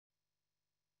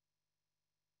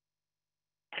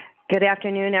Good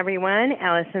afternoon, everyone.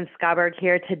 Allison Schaberg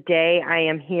here. Today, I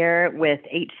am here with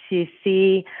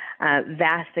HCC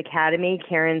Vast Academy,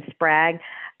 Karen Sprague.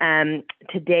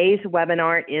 Today's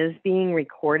webinar is being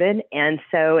recorded, and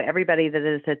so everybody that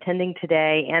is attending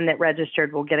today and that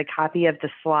registered will get a copy of the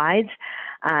slides,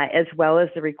 as well as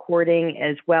the recording,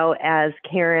 as well as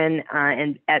Karen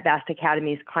and at Vast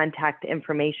Academy's contact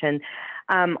information.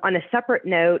 On a separate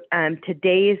note,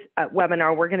 today's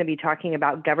webinar, we're going to be talking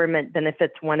about Government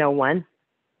Benefits 101.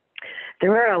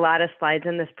 There are a lot of slides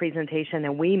in this presentation,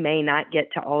 and we may not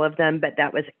get to all of them, but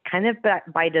that was kind of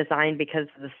by design because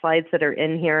the slides that are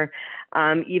in here,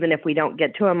 even if we don't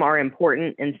get to them, are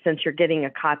important. And since you're getting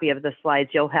a copy of the slides,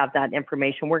 you'll have that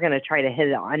information. We're going to try to hit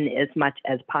it on as much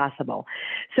as possible.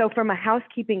 So from a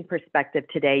housekeeping perspective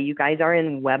today, you guys are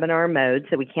in webinar mode,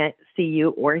 so we can't see you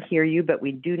or hear you, but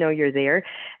we do know you're there.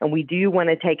 And we do want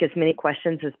to take as many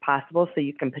questions as possible, so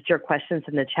you can put your questions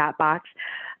in the chat box.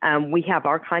 We have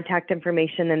our contact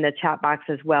information in the chat box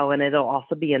as well, and it'll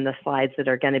also be in the slides that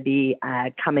are going to be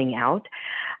coming out.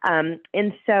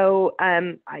 And so,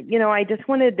 I just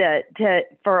wanted to,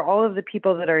 for all of the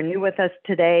people that are new with us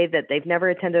today, that they've never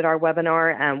attended our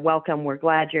webinar, welcome. We're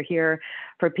glad you're here.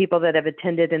 For people that have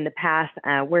attended in the past,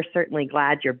 we're certainly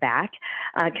glad you're back.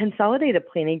 Consolidated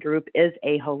Planning Group is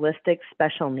a holistic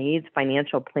special needs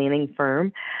financial planning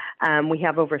firm. We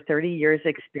have over 30 years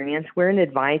experience. We're an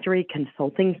advisory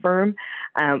consulting firm,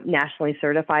 nationally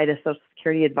certified as Social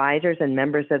Security advisors and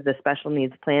members of the Special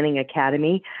Needs Planning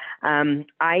Academy.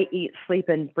 I eat, sleep,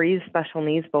 and breathe special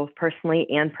needs both personally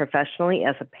and professionally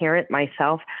as a parent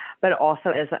myself, but also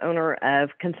as the owner of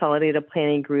Consolidated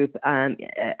Planning Group,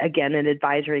 again, an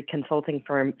advisory consulting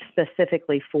firm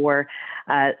specifically for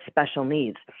special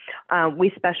needs.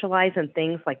 We specialize in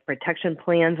things like protection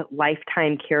plans,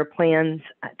 lifetime care plans,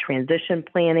 transition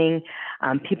planning.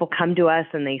 People come to us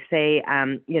and they say,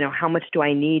 how much do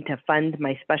I need to fund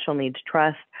my special needs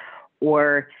trust?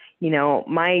 Or,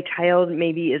 my child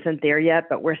maybe isn't there yet,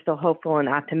 but we're still hopeful and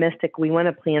optimistic. We want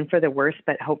to plan for the worst,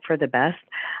 but hope for the best.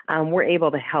 We're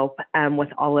able to help with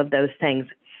all of those things.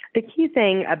 The key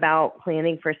thing about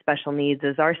planning for special needs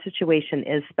is our situation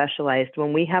is specialized.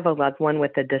 When we have a loved one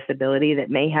with a disability that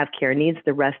may have care needs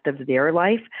the rest of their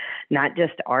life, not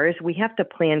just ours, we have to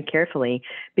plan carefully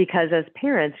because as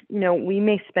parents, we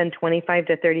may spend 25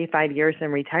 to 35 years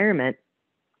in retirement,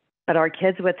 but our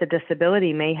kids with a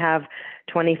disability may have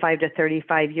 25 to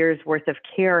 35 years worth of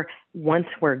care once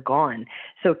we're gone.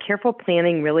 So careful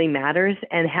planning really matters,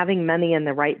 and having money in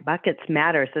the right buckets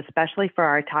matters, especially for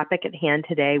our topic at hand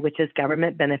today, which is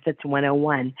Government Benefits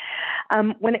 101.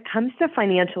 When it comes to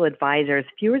financial advisors,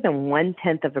 fewer than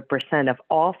 0.1% of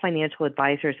all financial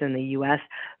advisors in the U.S.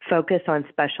 focus on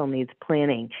special needs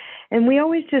planning. And we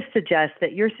always just suggest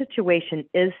that your situation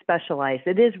is specialized.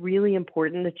 It is really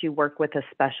important that you work with a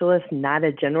specialist, not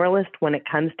a generalist, when it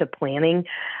comes to planning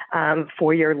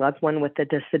for your loved one with a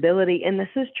disability. And this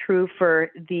is true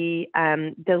for the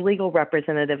legal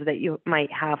representative that you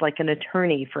might have, like an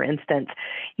attorney, for instance.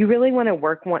 You really want to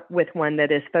work with one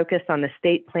that is focused on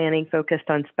estate planning, focused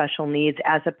on special needs,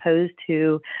 as opposed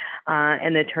to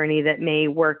an attorney that may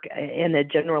work in a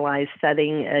generalized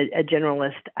setting, a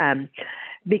generalist.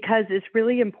 Because it's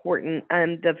really important.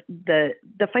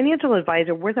 The financial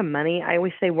advisor, we're the money. I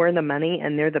always say we're the money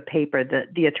and they're the paper.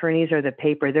 The attorneys are the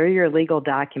paper. They're your legal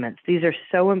documents. These are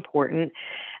so important,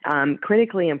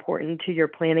 critically important to your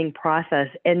planning process.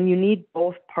 And you need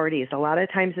both parties. A lot of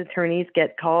times attorneys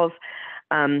get calls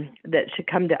that should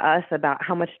come to us about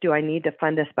how much do I need to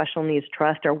fund a special needs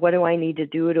trust, or what do I need to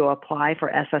do to apply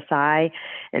for SSI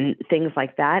and things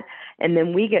like that. And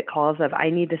then we get calls of I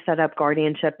need to set up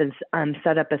guardianship and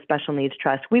set up a special needs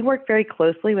trust. We work very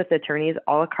closely with attorneys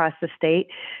all across the state.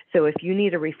 So if you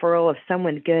need a referral of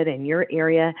someone good in your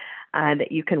area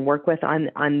that you can work with on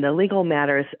the legal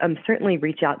matters, certainly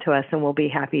reach out to us and we'll be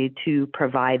happy to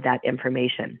provide that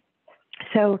information.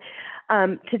 So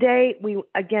today, we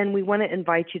want to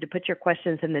invite you to put your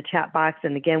questions in the chat box.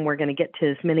 And again, we're going to get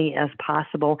to as many as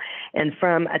possible. And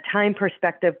from a time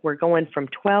perspective, we're going from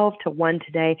 12 to 1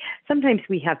 today. Sometimes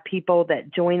we have people that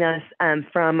join us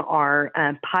from our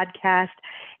podcast.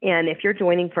 And if you're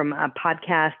joining from a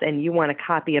podcast and you want a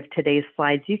copy of today's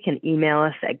slides, you can email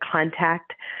us at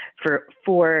contact at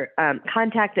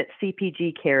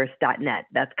cpgcares.net.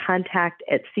 That's contact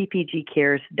at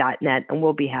cpgcares.net, and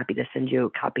we'll be happy to send you a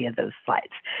copy of those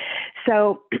slides.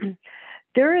 So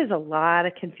there is a lot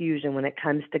of confusion when it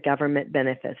comes to government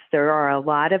benefits. There are a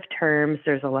lot of terms.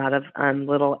 There's a lot of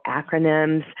little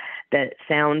acronyms that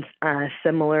sound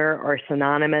similar or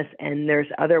synonymous, and there's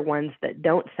other ones that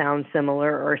don't sound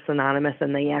similar or synonymous,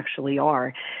 and they actually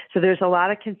are. So there's a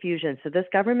lot of confusion. So this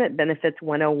Government Benefits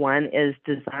 101 is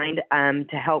designed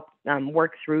to help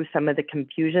work through some of the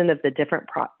confusion of the different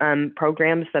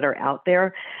programs that are out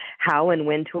there, how and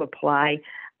when to apply,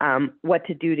 what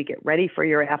to do to get ready for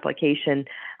your application,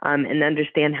 and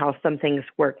understand how some things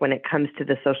work when it comes to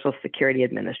the Social Security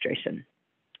Administration.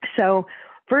 So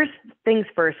first things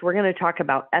first, we're going to talk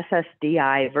about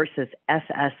SSDI versus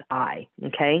SSI,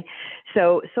 okay?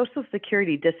 So Social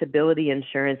Security Disability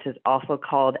Insurance is also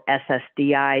called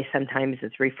SSDI. Sometimes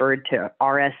it's referred to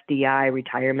RSDI,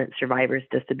 Retirement Survivors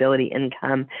Disability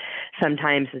Income.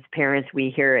 Sometimes as parents,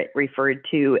 we hear it referred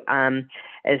to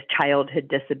as Childhood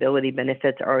Disability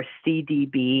Benefits, or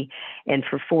CDB. And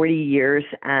for 40 years,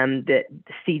 the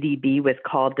CDB was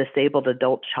called Disabled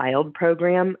Adult Child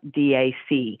Program,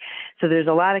 DAC. So there's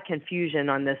a lot of confusion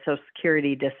on the Social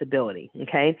Security disability,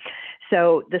 okay?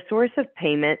 So the source of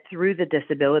payment through the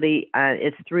disability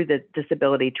is through the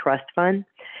Disability Trust Fund.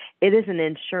 It is an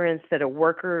insurance that a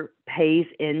worker pays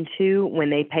into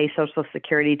when they pay Social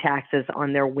Security taxes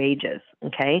on their wages,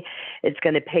 okay? It's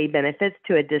going to pay benefits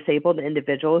to a disabled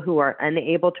individual who are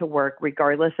unable to work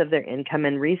regardless of their income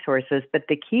and resources. But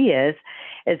the key is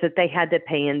that they had to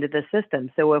pay into the system.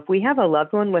 So if we have a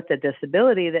loved one with a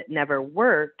disability that never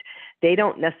worked, they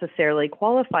don't necessarily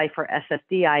qualify for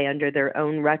SSDI under their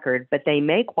own record, but they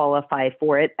may qualify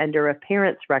for it under a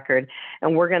parent's record.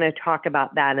 And we're going to talk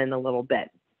about that in a little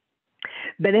bit.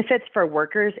 Benefits for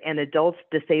workers and adults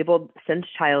disabled since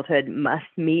childhood must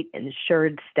meet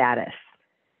insured status.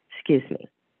 Excuse me.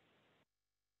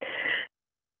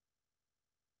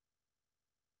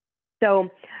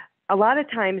 So a lot of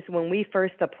times when we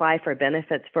first apply for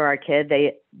benefits for our kid,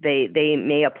 they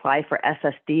may apply for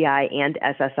SSDI and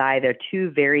SSI. They're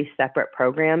two very separate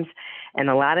programs. And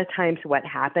a lot of times what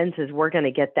happens is we're going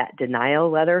to get that denial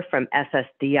letter from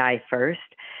SSDI first.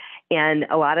 And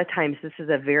a lot of times this is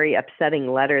a very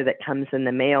upsetting letter that comes in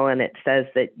the mail, and it says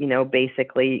that,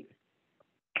 basically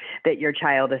that your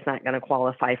child is not going to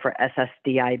qualify for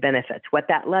SSDI benefits. What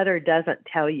that letter doesn't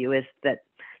tell you is that,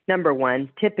 number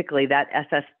one, typically that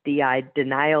SSDI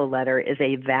denial letter is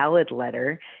a valid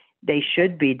letter. They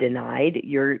should be denied.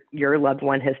 Your loved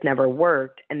one has never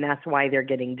worked, and that's why they're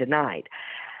getting denied.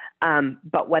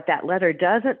 But what that letter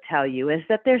doesn't tell you is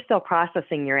that they're still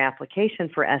processing your application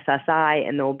for SSI,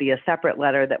 and there will be a separate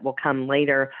letter that will come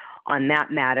later on that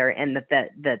matter, and that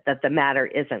the matter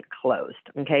isn't closed.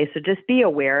 Okay, so just be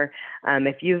aware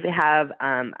if you have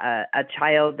a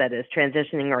child that is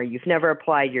transitioning, or you've never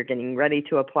applied, you're getting ready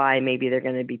to apply, maybe they're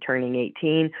going to be turning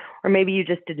 18, or maybe you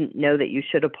just didn't know that you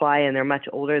should apply and they're much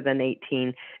older than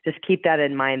 18. Just keep that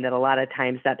in mind, that a lot of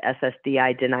times that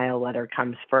SSDI denial letter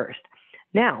comes first.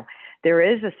 Now, there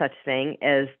is a such thing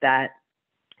as that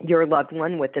your loved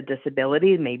one with a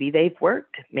disability, maybe they've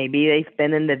worked, maybe they've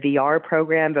been in the VR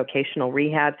program, vocational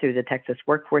rehab through the Texas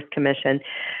Workforce Commission,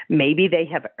 maybe they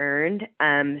have earned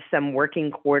some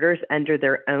working quarters under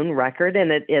their own record,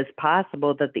 and it is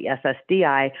possible that the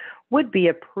SSDI would be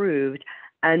approved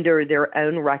under their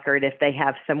own record if they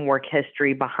have some work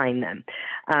history behind them.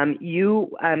 You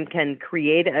can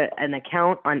create an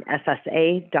account on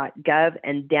ssa.gov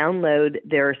and download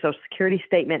their Social Security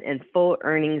statement and full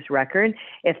earnings record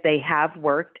if they have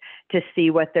worked, to see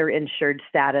what their insured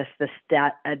status,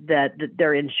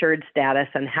 their insured status,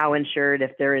 and how insured,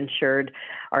 if they're insured,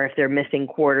 or if they're missing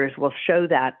quarters, will show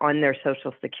that on their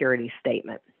Social Security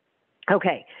statement.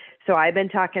 Okay, so I've been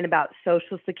talking about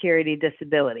Social Security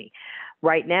disability.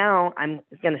 Right now, I'm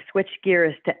going to switch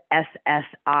gears to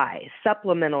SSI,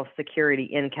 Supplemental Security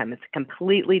Income. It's a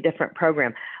completely different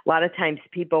program. A lot of times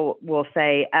people will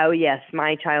say, oh, yes,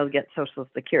 my child gets Social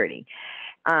Security.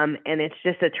 And it's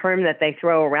just a term that they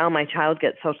throw around, my child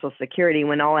gets Social Security,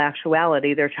 when in all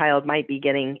actuality, their child might be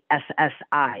getting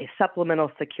SSI,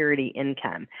 Supplemental Security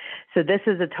Income. So this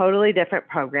is a totally different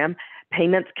program.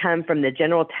 Payments come from the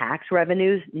general tax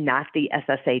revenues, not the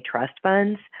SSA trust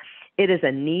funds. It is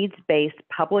a needs-based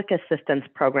public assistance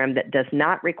program that does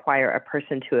not require a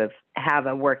person to have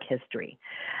a work history.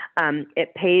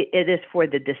 It is for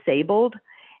the disabled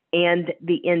and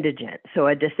the indigent. So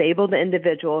a disabled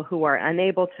individual who are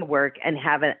unable to work and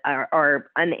are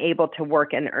unable to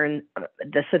work and earn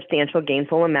the substantial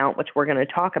gainful amount, which we're going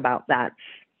to talk about that,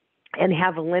 and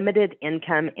have limited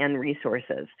income and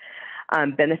resources.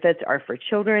 Benefits are for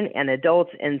children and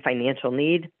adults in financial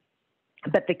need.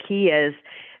 But the key is,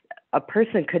 a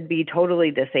person could be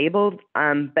totally disabled,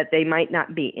 but they might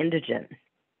not be indigent.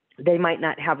 They might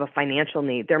not have a financial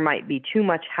need. There might be too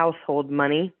much household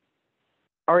money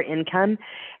or income,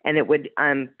 and it would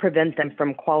prevent them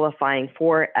from qualifying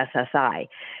for SSI.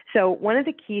 So one of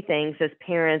the key things as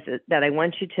parents that I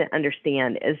want you to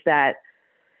understand is that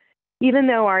even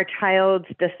though our child's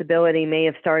disability may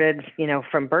have started,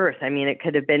 from birth, I mean, it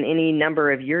could have been any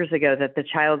number of years ago that the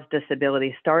child's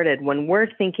disability started. When we're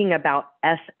thinking about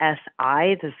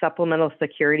SSI, the supplemental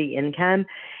security income,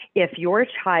 if your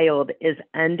child is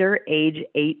under age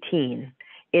 18,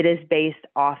 it is based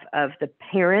off of the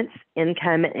parent's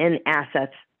income and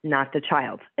assets, not the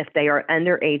child's, if they are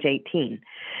under age 18.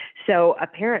 So a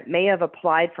parent may have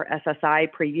applied for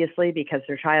SSI previously because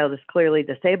their child is clearly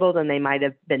disabled, and they might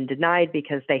have been denied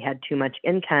because they had too much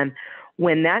income.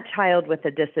 When that child with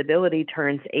a disability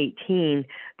turns 18,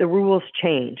 the rules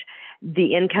change.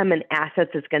 The income and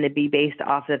assets is going to be based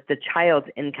off of the child's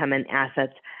income and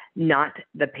assets, not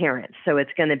the parent. So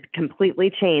it's going to completely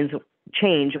change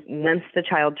once the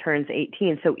child turns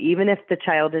 18. So even if the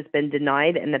child has been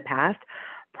denied in the past,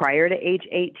 prior to age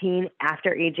 18,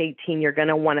 after age 18, you're going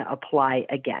to want to apply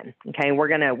again. Okay, we're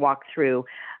going to walk through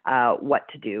what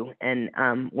to do and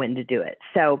when to do it.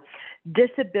 So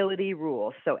disability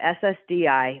rules. So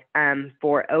SSDI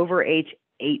for over age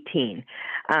 18,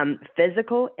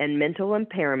 physical and mental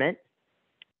impairment.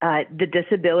 The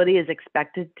disability is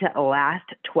expected to last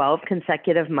 12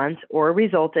 consecutive months or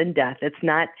result in death. It's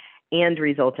not and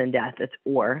result in death, it's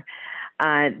or.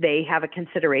 They have a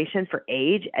consideration for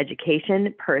age,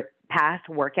 education, past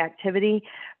work activity,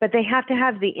 but they have to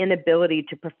have the inability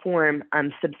to perform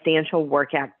substantial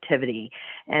work activity.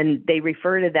 And they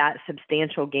refer to that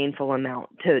substantial gainful amount.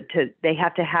 They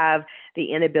have to have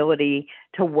the inability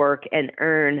to work and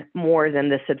earn more than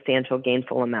the substantial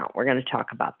gainful amount. We're going to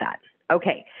talk about that.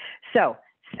 Okay, so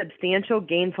substantial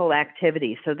gainful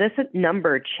activity. So this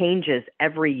number changes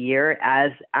every year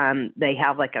as they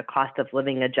have like a cost of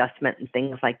living adjustment and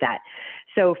things like that.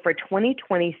 So for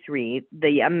 2023,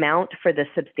 the amount for the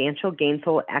substantial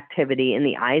gainful activity in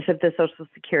the eyes of the Social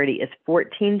Security is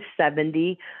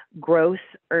 $1,470 gross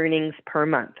earnings per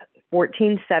month.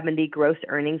 $1,470 gross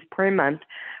earnings per month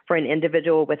for an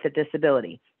individual with a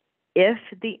disability. If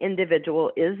the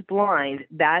individual is blind,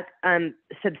 that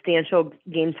substantial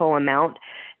gainful amount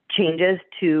changes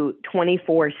to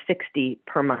 $2,460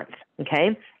 per month,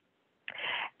 okay?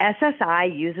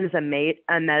 SSI uses a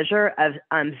measure of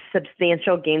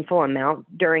substantial gainful amount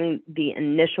during the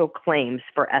initial claims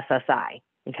for SSI,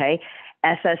 okay?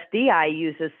 SSDI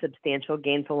uses substantial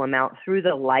gainful amount through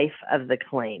the life of the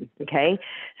claim, okay?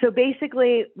 So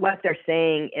basically what they're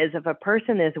saying is if a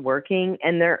person is working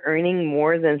and they're earning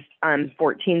more than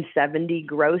 $1,470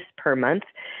 gross per month,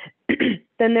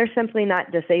 then they're simply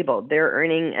not disabled. They're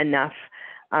earning enough,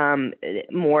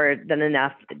 more than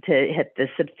enough to hit the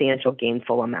substantial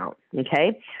gainful amount,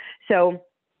 okay? So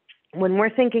when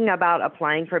we're thinking about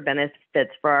applying for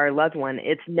benefits for our loved one,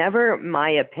 it's never my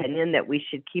opinion that we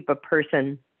should keep a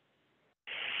person,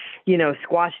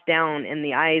 squashed down in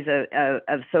the eyes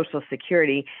of Social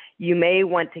Security. You may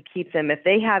want to keep them if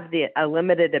they have a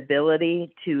limited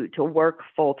ability to work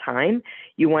full time.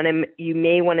 You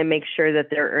may want to make sure that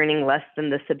they're earning less than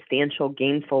the substantial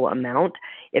gainful amount.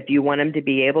 If you want them to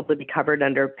be able to be covered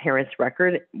under parents'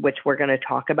 record, which we're going to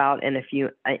talk about in a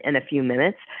few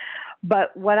minutes.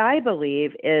 But what I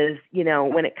believe is,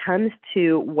 when it comes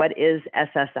to what is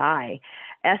SSI,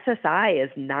 SSI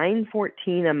is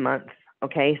 $914 a month.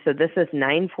 Okay, so this is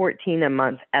 $914 a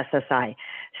month SSI.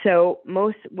 So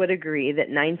most would agree that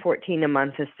 $914 a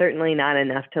month is certainly not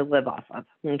enough to live off of.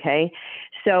 Okay,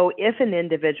 so if an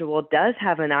individual does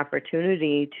have an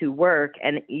opportunity to work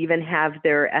and even have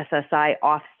their SSI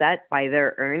offset by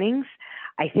their earnings,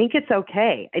 I think it's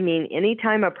okay. I mean,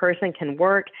 anytime a person can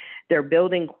work, they're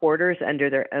building quarters under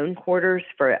their own quarters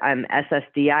for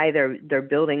SSDI. They're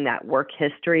building that work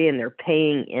history, and they're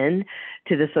paying in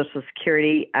to the Social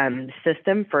Security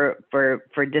system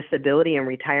for disability and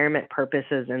retirement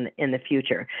purposes in the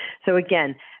future. So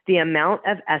again, the amount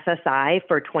of SSI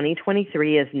for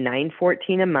 2023 is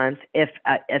 $914 a month. If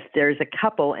there's a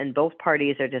couple and both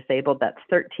parties are disabled, that's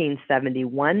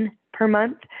 $1,371 per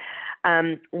month.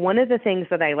 One of the things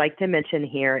that I like to mention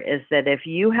here is that if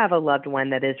you have a loved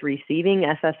one that is receiving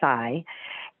SSI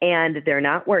and they're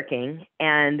not working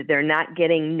and they're not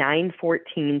getting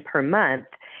 $914 per month,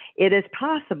 it is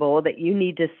possible that you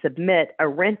need to submit a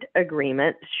rent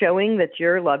agreement showing that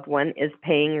your loved one is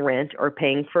paying rent or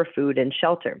paying for food and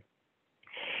shelter.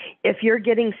 If you're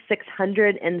getting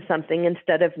 $600 and something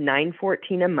instead of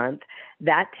 $914 a month,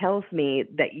 that tells me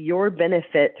that your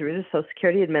benefit through the Social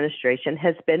Security Administration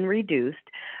has been reduced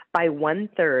by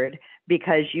 1/3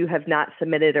 because you have not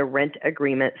submitted a rent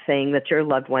agreement saying that your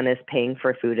loved one is paying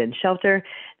for food and shelter.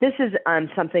 This is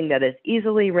something that is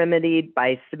easily remedied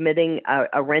by submitting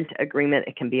a rent agreement.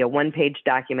 It can be a one-page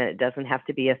document. It doesn't have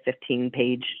to be a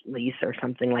 15-page lease or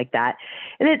something like that.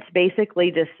 And it's basically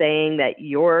just saying that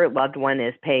your loved one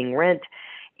is paying rent,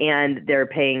 and they're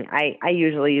paying, I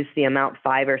usually use the amount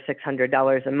 $500 or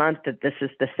 $600 a month, that this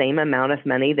is the same amount of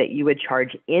money that you would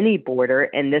charge any boarder,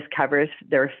 and this covers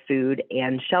their food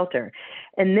and shelter.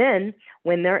 And then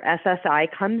when their SSI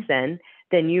comes in,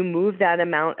 then you move that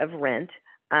amount of rent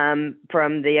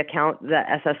from the account the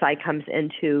SSI comes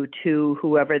into to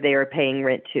whoever they are paying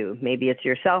rent to. Maybe it's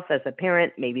yourself as a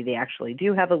parent, maybe they actually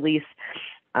do have a lease.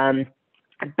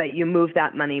 But you move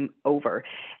that money over.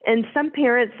 And some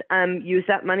parents use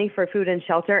that money for food and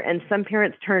shelter, and some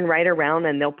parents turn right around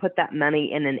and they'll put that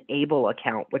money in an ABLE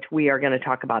account, which we are going to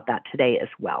talk about that today as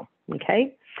well,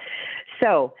 okay?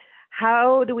 So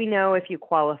how do we know if you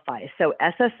qualify? So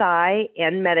SSI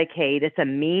and Medicaid, it's a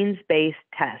means-based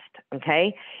test,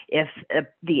 okay? If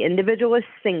the individual is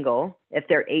single, if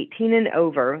they're 18 and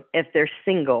over, if they're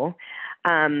single,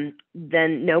 then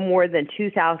no more than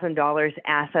 $2,000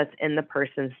 assets in the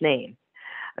person's name.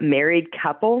 A married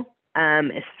couple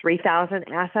is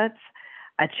 $3,000 assets.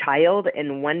 A child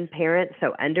and one parent,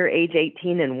 so under age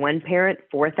 18 and one parent,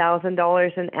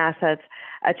 $4,000 in assets.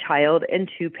 A child and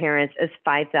two parents is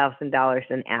 $5,000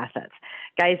 in assets.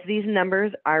 Guys, these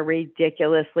numbers are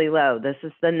ridiculously low. This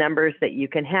is the numbers that you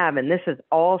can have, and this is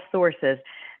all sources.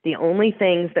 The only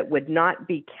things that would not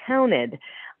be counted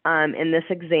in this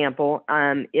example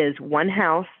is one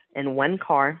house and one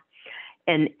car,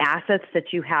 and assets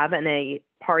that you have in a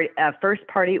first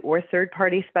party or third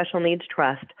party special needs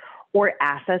trust, or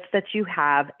assets that you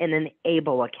have in an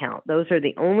ABLE account. Those are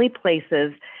the only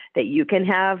places that you can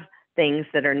have things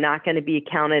that are not going to be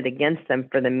counted against them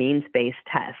for the means-based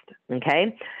test,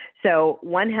 okay? So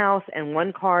one house and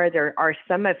one car, there are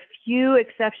a few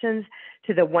exceptions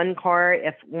to the one car.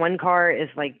 If one car is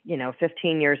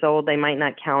 15 years old, they might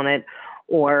not count it.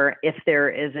 Or if there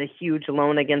is a huge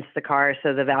loan against the car,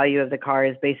 so the value of the car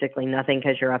is basically nothing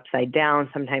because you're upside down,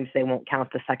 sometimes they won't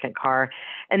count the second car.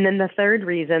 And then the third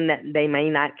reason that they may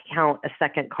not count a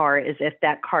second car is if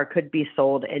that car could be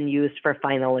sold and used for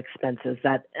final expenses.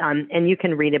 And you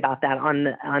can read about that on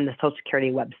the Social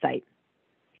Security website.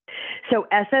 So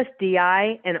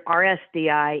SSDI and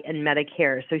RSDI and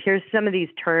Medicare. So here's some of these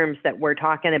terms that we're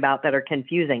talking about that are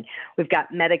confusing. We've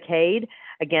got Medicaid.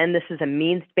 Again, this is a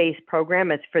means-based program.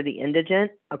 It's for the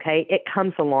indigent, okay? It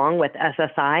comes along with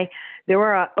SSI. There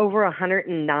are over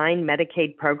 109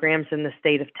 Medicaid programs in the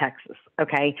state of Texas,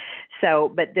 okay?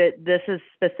 So, but this is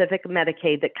specific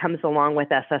Medicaid that comes along with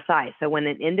SSI. So when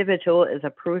an individual is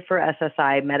approved for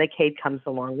SSI, Medicaid comes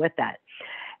along with that.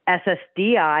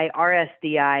 SSDI,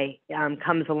 RSDI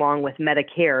comes along with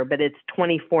Medicare, but it's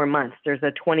 24 months. There's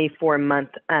a 24-month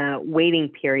waiting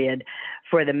period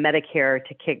for the Medicare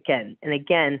to kick in. And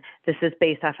again, this is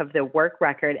based off of the work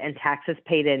record and taxes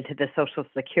paid into the Social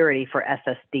Security for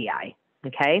SSDI,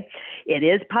 okay? It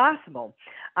is possible.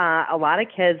 A lot of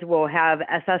kids will have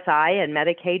SSI and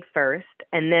Medicaid first,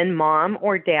 and then mom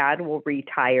or dad will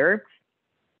retire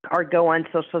or go on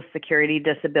Social Security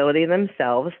disability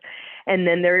themselves, and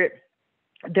then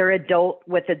their adult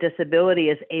with a disability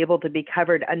is able to be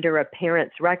covered under a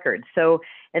parent's record. So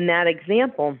in that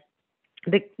example,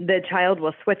 the child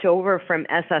will switch over from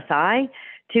SSI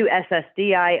to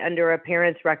SSDI under a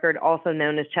parent's record, also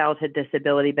known as childhood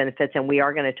disability benefits, and we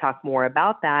are going to talk more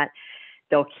about that.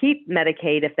 They'll keep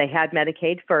Medicaid if they had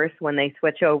Medicaid first when they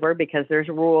switch over, because there's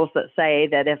rules that say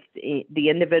that if the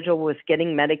individual was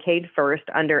getting Medicaid first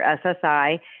under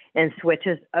SSI and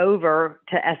switches over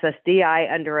to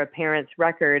SSDI under a parent's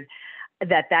record,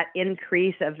 that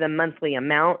increase of the monthly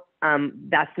amount,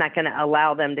 that's not going to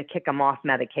allow them to kick them off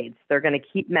Medicaid. So they're going to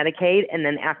keep Medicaid, and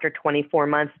then after 24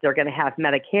 months, they're going to have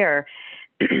Medicare.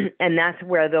 And that's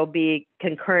where they'll be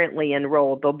concurrently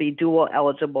enrolled. They'll be dual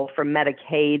eligible for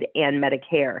Medicaid and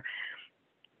Medicare.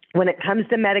 When it comes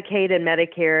to Medicaid and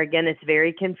Medicare, again, it's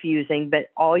very confusing, but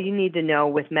all you need to know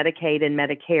with Medicaid and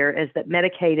Medicare is that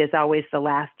Medicaid is always the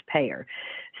last payer.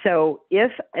 So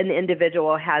if an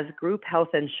individual has group health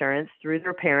insurance through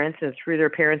their parents and through their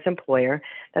parents' employer,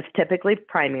 that's typically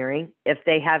primary. If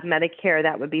they have Medicare,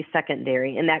 that would be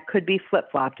secondary, and that could be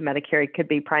flip-flopped. Medicare could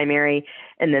be primary,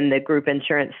 and then the group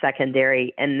insurance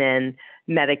secondary, and then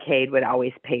Medicaid would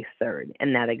always pay third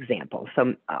in that example.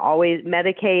 So always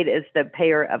Medicaid is the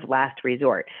payer of last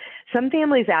resort. Some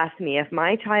families ask me if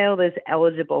my child is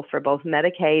eligible for both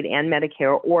Medicaid and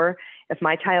Medicare, or if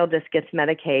my child just gets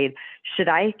Medicaid, should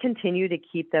I continue to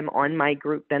keep them on my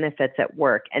group benefits at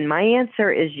work? And my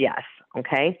answer is yes.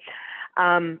 okay?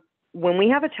 When we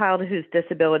have a child whose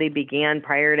disability began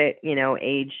prior to,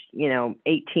 age,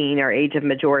 18 or age of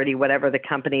majority, whatever the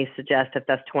companies suggest, if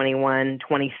that's 21,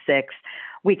 26,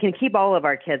 we can keep all of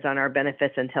our kids on our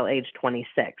benefits until age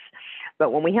 26.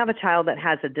 But when we have a child that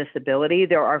has a disability,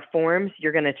 there are forms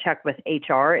you're going to check with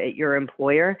HR at your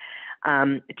employer,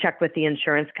 check with the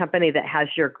insurance company that has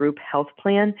your group health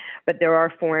plan. But there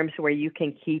are forms where you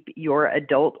can keep your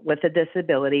adult with a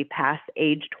disability past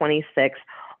age 26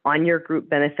 on your group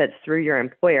benefits through your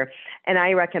employer. And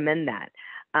I recommend that.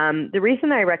 The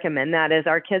reason I recommend that is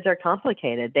our kids are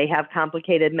complicated. They have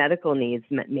complicated medical needs.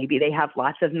 Maybe they have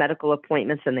lots of medical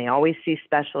appointments and they always see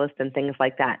specialists and things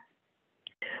like that.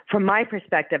 From my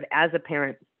perspective as a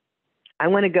parent, I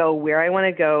want to go where I want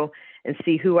to go and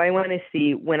see who I want to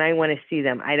see when I want to see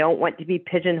them. I don't want to be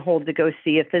pigeonholed to go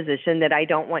see a physician that I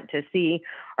don't want to see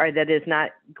or that is not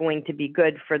going to be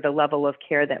good for the level of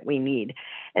care that we need.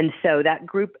 And so that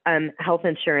group health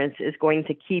insurance is going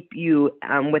to keep you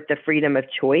with the freedom of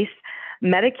choice.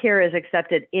 Medicare is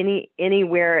accepted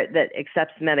anywhere that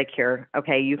accepts Medicare.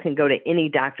 Okay, you can go to any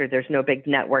doctor. There's no big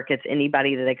network. It's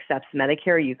anybody that accepts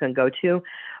Medicare you can go to.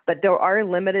 But there are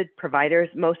limited providers.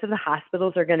 Most of the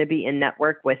hospitals are going to be in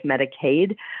network with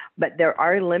Medicaid, but there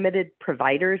are limited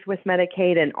providers with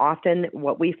Medicaid. And often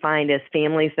what we find is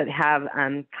families that have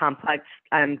complex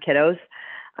kiddos,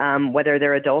 whether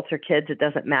they're adults or kids, it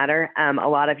doesn't matter. A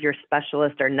lot of your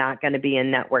specialists are not going to be in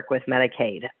network with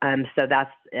Medicaid. So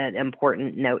that's an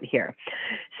important note here.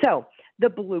 So the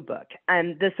Blue Book,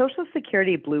 the Social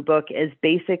Security Blue Book is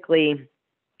basically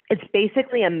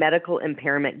a medical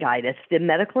impairment guide. It's the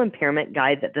medical impairment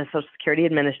guide that the Social Security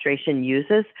Administration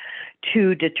uses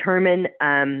to determine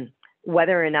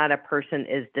whether or not a person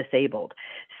is disabled.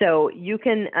 So you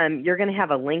can, you're going to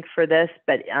have a link for this,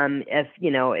 but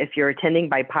if you're attending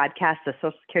by podcast, the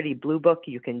Social Security Blue Book,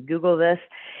 you can Google this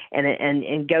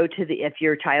and go to if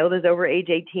your child is over age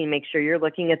 18, make sure you're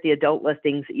looking at the adult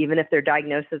listings, even if their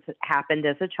diagnosis happened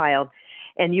as a child.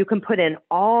 And you can put in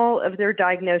all of their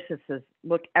diagnoses,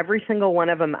 look every single one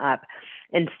of them up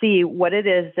and see what it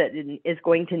is that is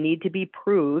going to need to be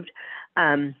proved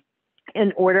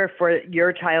in order for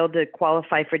your child to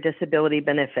qualify for disability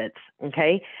benefits,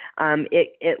 okay?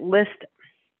 It lists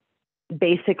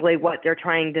basically what they're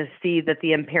trying to see that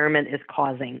the impairment is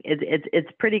causing.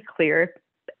 It's pretty clear.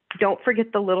 Don't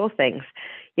forget the little things.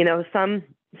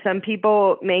 Some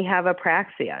people may have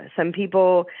apraxia. Some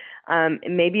people,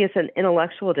 maybe it's an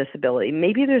intellectual disability.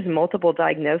 Maybe there's multiple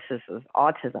diagnoses of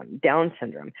autism, Down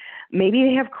syndrome. Maybe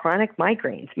they have chronic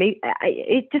migraines.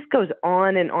 It just goes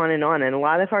on and on and on. And a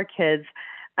lot of our kids,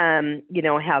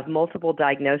 have multiple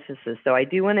diagnoses. So I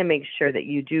do want to make sure that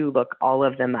you do look all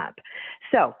of them up.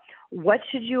 So what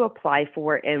should you apply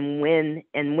for and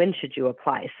when should you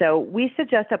apply? So we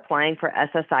suggest applying for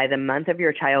SSI the month of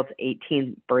your child's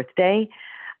 18th birthday.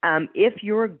 If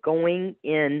you're going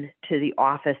in to the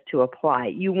office to apply,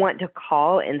 you want to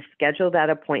call and schedule that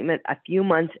appointment a few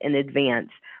months in advance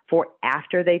for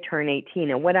after they turn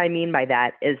 18. And what I mean by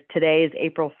that is today is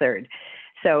April 3rd.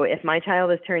 So if my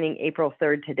child is turning April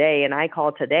 3rd today and I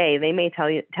call today, they may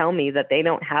tell me that they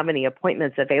don't have any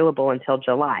appointments available until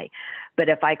July. But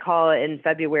if I call in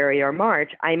February or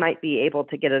March, I might be able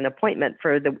to get an appointment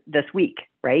for this week,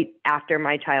 right, after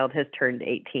my child has turned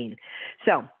 18.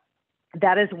 So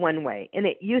that is one way. And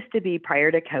it used to be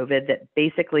prior to COVID that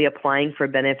basically applying for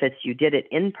benefits, you did it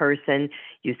in person,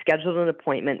 you scheduled an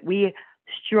appointment. We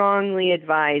strongly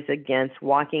advise against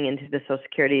walking into the Social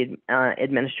Security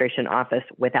Administration office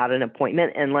without an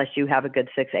appointment unless you have a good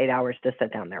 6-8 hours to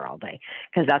sit down there all day,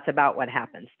 because that's about what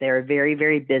happens. They're very,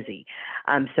 very busy.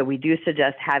 So we do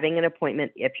suggest having an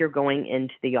appointment if you're going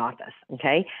into the office,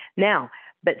 okay? Now,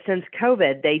 but since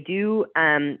COVID, they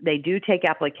do take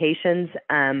applications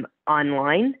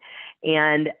online,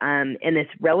 and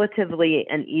it's relatively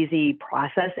an easy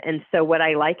process. And so what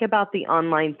I like about the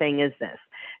online thing is this.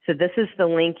 So this is the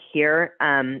link here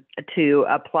to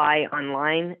apply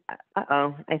online.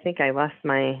 I think I lost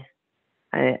my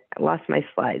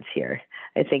slides here.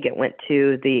 I think it went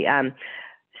to the.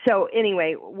 So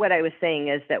anyway, what I was saying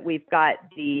is that we've got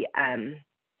the.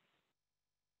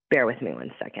 Bear with me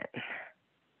one second.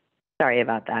 Sorry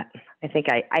about that. I think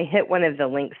I hit one of the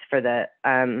links for the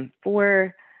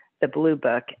Blue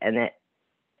Book and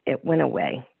it went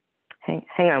away.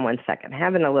 Hang on one second. I'm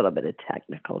having a little bit of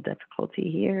technical difficulty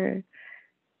here.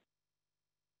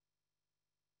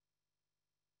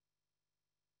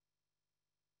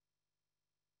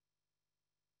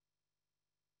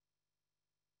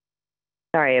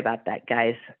 Sorry about that,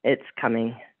 guys. It's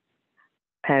coming.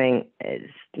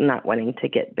 It's not wanting to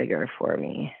get bigger for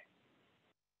me.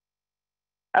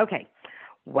 Okay,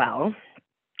 Well,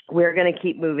 we're going to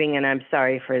keep moving, and I'm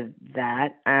sorry for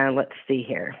that. Let's see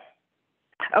here.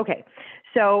 Okay,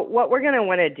 so what we're going to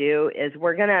want to do is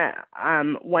we're going to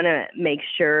want to make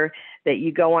sure that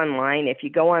you go online. If you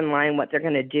go online, what they're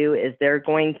going to do is they're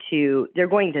going to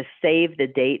save the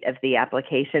date of the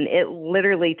application. It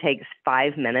literally takes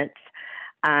 5 minutes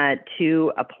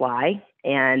to apply,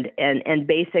 and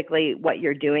basically what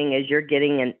you're doing is you're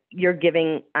giving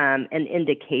an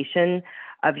indication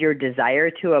of your desire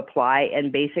to apply,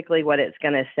 and basically what it's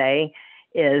going to say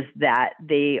is that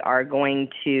they're going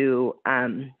to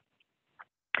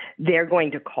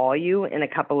call you in a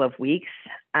couple of weeks,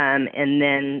 and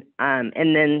then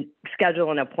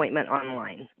schedule an appointment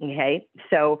online. Okay,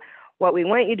 so what we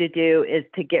want you to do is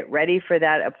to get ready for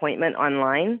that appointment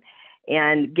online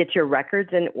and get your records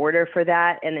in order for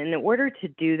that. And in order to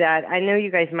do that, I know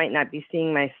you guys might not be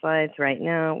seeing my slides right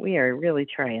now. We are really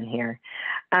trying here.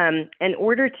 In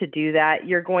order to do that,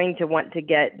 you're going to want to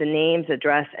get the names,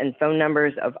 address, and phone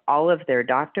numbers of all of their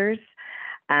doctors,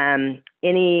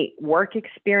 any work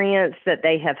experience that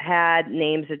they have had,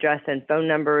 names, address, and phone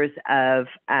numbers of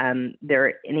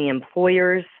any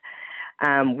employers.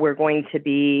 We're going to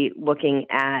be looking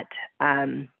at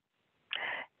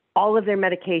all of their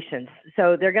medications.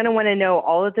 So they're going to want to know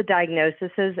all of the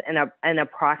diagnoses and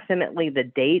approximately the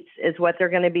dates is what they're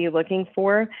going to be looking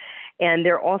for. And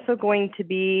they're also going to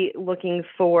be looking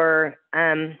for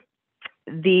any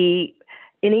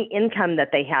income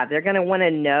that they have. They're going to want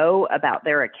to know about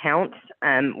their accounts,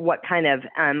 what kind of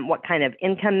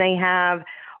income they have,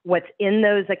 what's in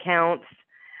those accounts.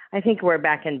 I think we're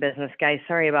back in business, guys.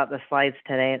 Sorry about the slides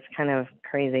today. It's kind of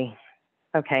crazy.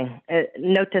 Okay,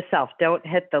 note to self, don't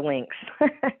hit the links.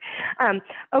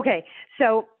 Okay,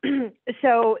 so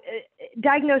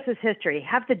diagnosis history,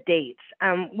 have the dates.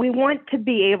 We want to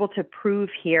be able to prove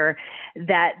here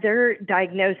that their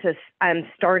diagnosis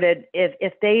started,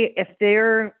 if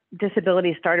their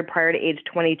disability started prior to age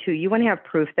 22, you want to have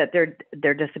proof that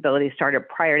their disability started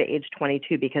prior to age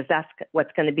 22, because that's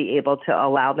what's going to be able to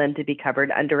allow them to be covered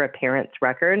under a parent's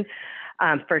record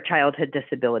for childhood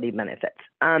disability benefits.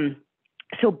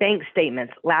 So bank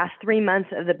statements, last 3 months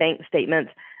of the bank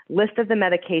statements, list of the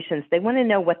medications. They want to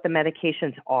know what the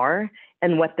medications are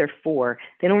and what they're for.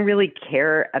 They don't really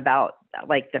care about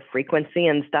like the frequency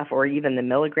and stuff or even the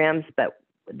milligrams, but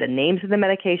the names of the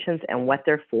medications and what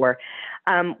they're for.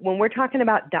 When we're talking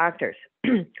about doctors,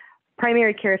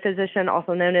 primary care physician,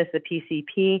 also known as the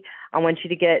PCP, I want you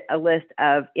to get a list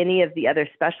of any of the other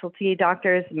specialty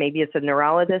doctors. Maybe it's a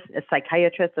neurologist, a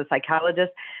psychiatrist, a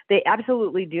psychologist. They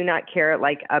absolutely do not care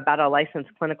like about a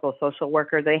licensed clinical social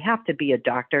worker. They have to be a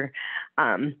doctor.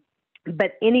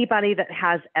 But anybody that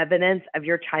has evidence of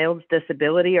your child's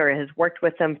disability or has worked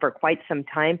with them for quite some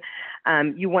time,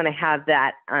 you want to have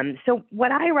that. So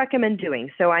what I recommend doing,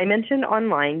 so I mentioned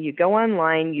online, you go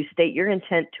online, you state your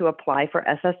intent to apply for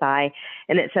SSI,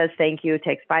 and it says thank you, it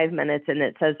takes 5 minutes, and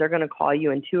it says they're going to call you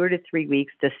in 2 or 3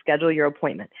 weeks to schedule your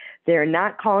appointment. They're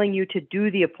not calling you to do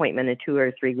the appointment in 2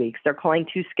 or 3 weeks. They're calling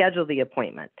to schedule the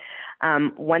appointment.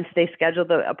 Once they schedule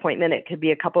the appointment, it could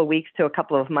be a couple of weeks to a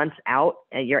couple of months out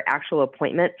at your actual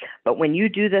appointment. But when you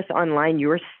do this online,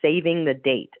 you're saving the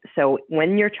date. So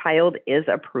when your child is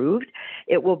approved,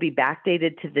 it will be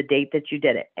backdated to the date that you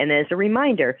did it. And as a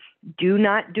reminder, do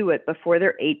not do it before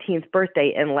their 18th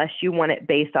birthday unless you want it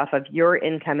based off of your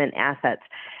income and assets.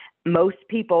 Most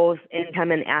people's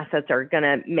income and assets are going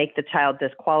to make the child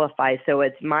disqualify. So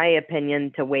it's my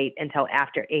opinion to wait until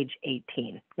after age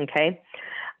 18. Okay.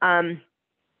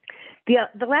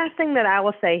 The last thing that I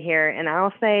will say here, and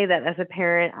I'll say that as a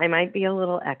parent, I might be a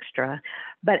little extra,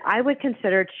 but I would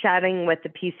consider chatting with the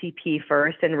PCP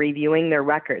first and reviewing their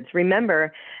records.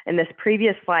 Remember, in this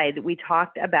previous slide, we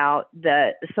talked about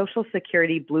the Social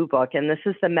Security Blue Book, and this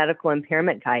is the medical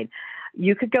impairment guide.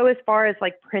 You could go as far as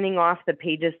like printing off the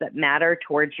pages that matter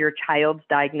towards your child's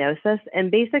diagnosis.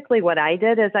 And basically what I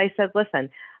did is I said, listen,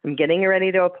 I'm getting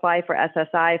ready to apply for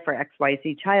SSI for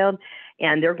XYZ child,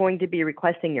 and they're going to be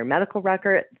requesting your medical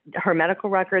record, her medical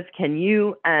records. Can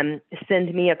you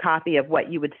send me a copy of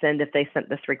what you would send if they sent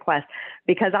this request?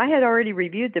 Because I had already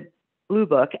reviewed the Blue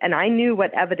Book, and I knew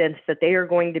what evidence that they are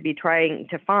going to be trying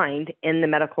to find in the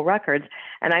medical records,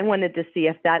 and I wanted to see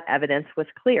if that evidence was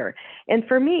clear. And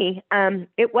for me,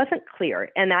 it wasn't clear,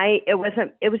 and it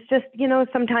was just,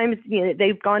 sometimes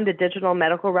they've gone to digital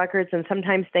medical records, and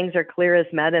sometimes things are clear as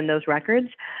mud in those records.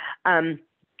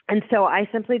 And so I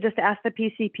simply just asked the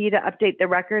PCP to update the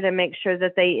record and make sure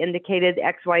that they indicated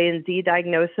X, Y, and Z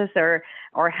diagnosis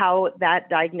or how that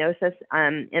diagnosis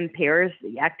impairs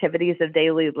the activities of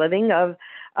daily living of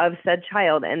of said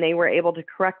child, and they were able to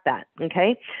correct that.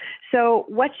 Okay, so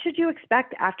what should you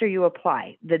expect after you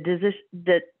apply? The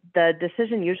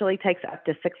decision usually takes up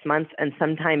to 6 months and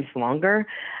sometimes longer.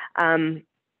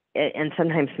 And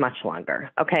sometimes much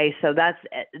longer. Okay, so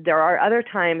there are other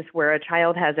times where a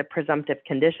child has a presumptive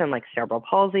condition like cerebral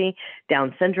palsy.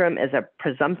 Down syndrome is a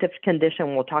presumptive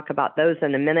condition. We'll talk about those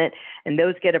in a minute, and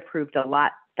those get approved a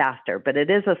lot faster, but it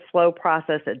is a slow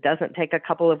process. It doesn't take a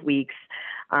couple of weeks.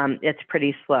 It's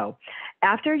pretty slow.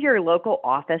 After your local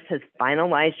office has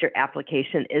finalized your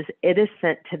application, it is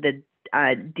sent to the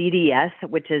DDS,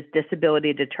 which is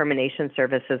Disability Determination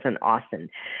Services in Austin.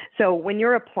 So when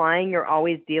you're applying, you're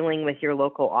always dealing with your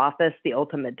local office. The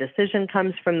ultimate decision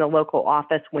comes from the local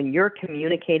office. When you're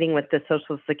communicating with the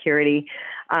Social Security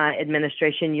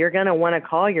Administration, you're going to want to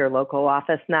call your local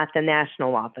office, not the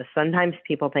national office. Sometimes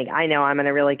people think, I know I'm going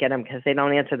to really get them because they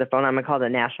don't answer the phone. I'm going to call the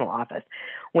national office.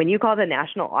 When you call the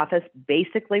national office,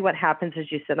 basically what happens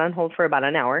is you sit on hold for about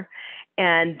an hour,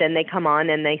 and then they come on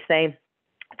and they say,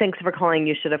 thanks for calling.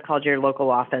 You should have called your local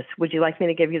office. Would you like me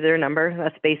to give you their number?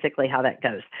 That's basically how that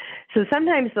goes. So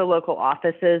sometimes the local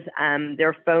offices,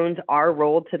 their phones are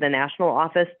rolled to the national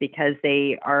office because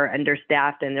they are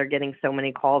understaffed and they're getting so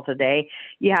many calls a day.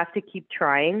 You have to keep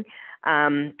trying.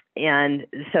 And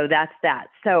so that's that.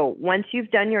 So once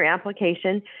you've done your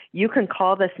application, you can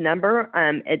call this number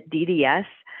at DDS.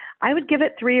 I would give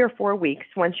it 3 or 4 weeks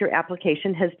once your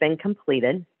application has been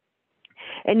completed.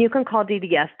 And you can call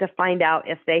DDS to find out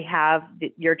if they have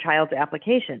your child's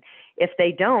application. If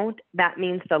they don't, that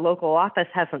means the local office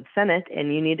hasn't sent it,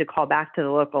 and you need to call back to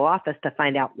the local office to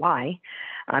find out why,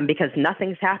 because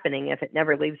nothing's happening if it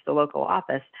never leaves the local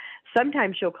office.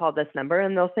 Sometimes you'll call this number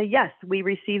and they'll say, yes, we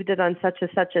received it on such and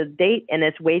such a date and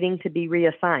it's waiting to be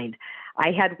reassigned.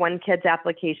 I had one kid's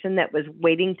application that was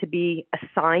waiting to be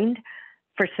assigned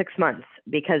for 6 months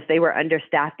because they were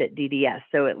understaffed at DDS.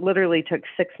 So it literally took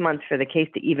 6 months for the case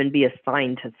to even be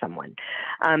assigned to someone.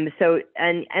 And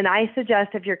I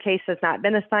suggest if your case has not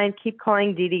been assigned, keep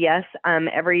calling DDS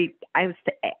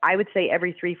I would say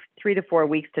every three to 4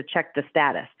 weeks to check the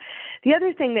status. The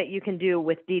other thing that you can do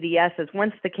with DDS is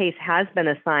once the case has been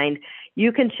assigned,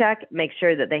 you can check, make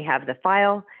sure that they have the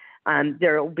file.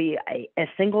 There will be a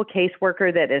single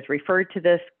caseworker that is referred to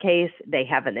this case. They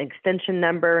have an extension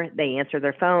number. They answer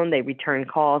their phone. They return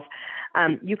calls.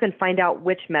 You can find out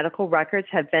which medical records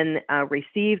have been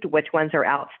received, which ones are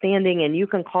outstanding, and you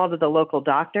can call to the local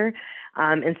doctor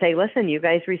and say, listen, you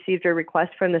guys received a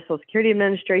request from the Social Security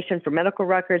Administration for medical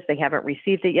records. They haven't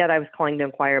received it yet. I was calling to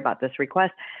inquire about this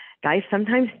request. Guys,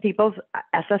 sometimes people's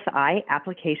SSI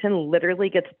application literally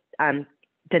gets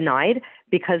denied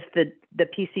because the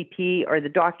PCP or the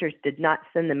doctors did not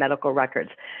send the medical records.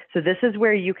 So this is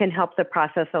where you can help the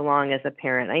process along as a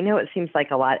parent. I know it seems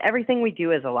like a lot. Everything we do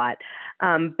is a lot,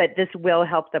 but this will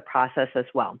help the process as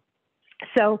well.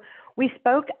 So we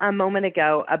spoke a moment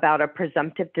ago about a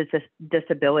presumptive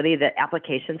disability that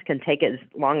applications can take as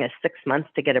long as 6 months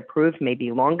to get approved,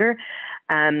 maybe longer.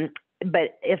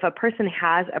 But if a person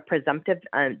has a presumptive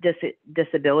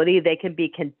disability, they can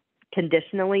be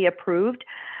conditionally approved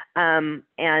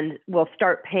and will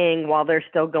start paying while they're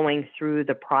still going through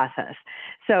the process.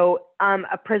 So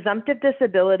a presumptive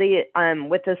disability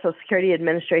with the Social Security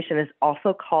Administration is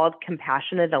also called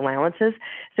compassionate allowances.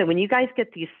 So when you guys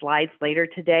get these slides later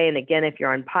today, and again, if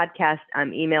you're on podcast,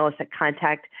 email us at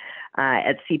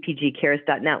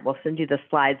contact@cpgcares.net. We'll send you the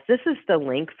slides. This is the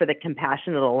link for the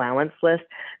compassionate allowance list.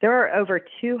 There are over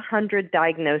 200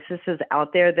 diagnoses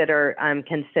out there that are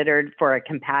considered for a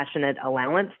compassionate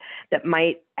allowance that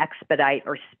might expedite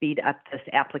or speed up this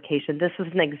application. This is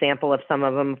an example of some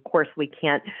of them. Of course, we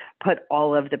can't put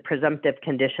all of the presumptive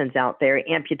conditions out there.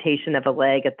 Amputation of a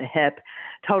leg at the hip,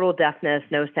 total deafness,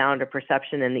 no sound or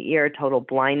perception in the ear, total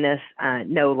blindness,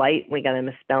 no light, we got a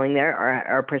misspelling there,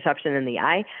 or perception in the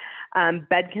eye.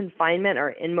 Bed confinement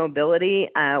or immobility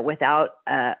without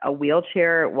a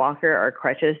wheelchair, walker, or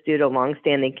crutches due to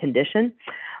longstanding condition.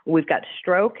 We've got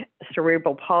stroke,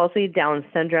 cerebral palsy, Down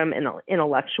syndrome, and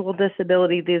intellectual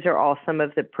disability. These are all some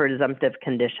of the presumptive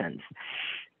conditions.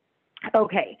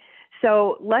 Okay,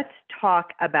 so let's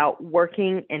talk about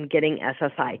working and getting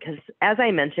SSI, because as I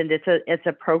mentioned, it's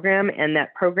a program, and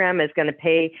that program is going to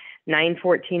pay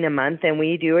 $914 a month, and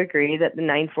we do agree that the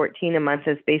 $914 a month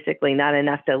is basically not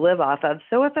enough to live off of.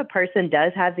 So if a person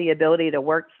does have the ability to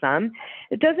work some,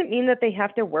 it doesn't mean that they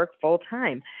have to work full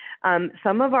time.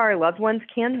 Some of our loved ones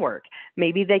can work.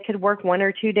 Maybe they could work 1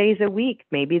 or 2 days a week.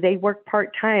 Maybe they work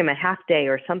part-time, a half day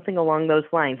or something along those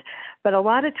lines. But a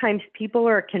lot of times people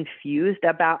are confused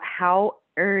about how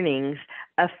earnings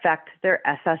affect their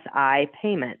SSI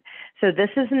payment. So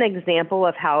this is an example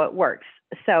of how it works.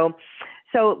 So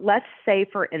let's say,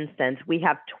 for instance, we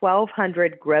have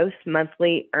 $1,200 gross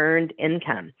monthly earned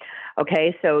income.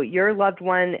 Okay, so your loved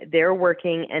one, they're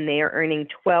working and they are earning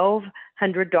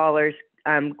 $1,200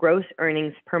 gross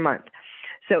earnings per month.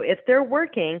 So if they're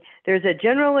working, there's a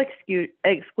general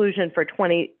exclusion for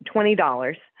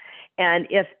 $20. And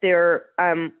if they're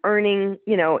earning,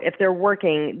 if they're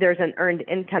working, there's an earned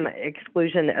income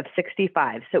exclusion of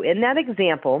 $65. So in that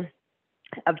example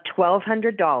of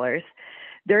 $1,200,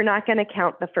 they're not going to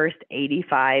count the first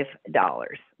 $85,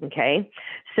 okay?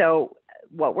 So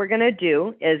what we're going to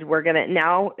do is we're going to,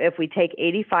 now if we take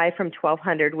 85 from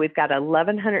 1,200, we've got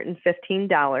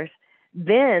 $1,115.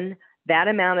 Then that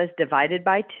amount is divided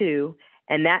by 2,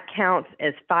 and that counts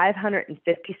as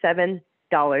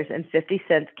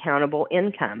 $557.50 countable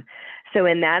income. So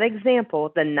in that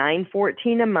example, the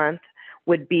 $914 a month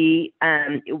would be,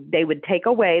 they would take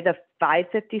away the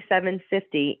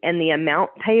 $557.50, and the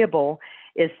amount payable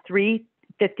is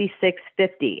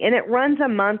 $356.50, and it runs a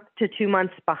month to 2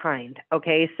 months behind.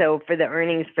 Okay, so for the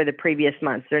earnings for the previous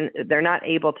months, they're not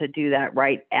able to do that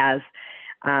right as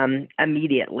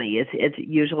immediately. It's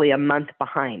usually a month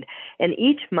behind. And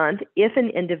each month, if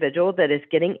an individual that is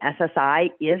getting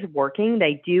SSI is working,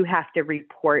 they do have to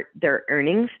report their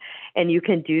earnings. And you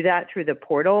can do that through the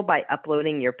portal by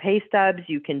uploading your pay stubs.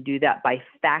 You can do that by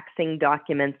faxing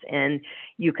documents in.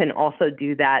 You can also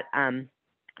do that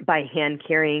by hand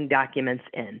carrying documents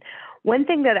in. One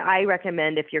thing that I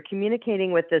recommend, if you're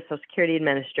communicating with the Social Security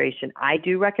Administration, I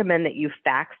do recommend that you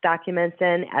fax documents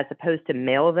in as opposed to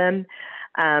mail them,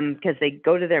 because they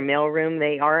go to their mailroom.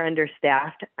 They are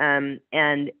understaffed. And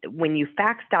when you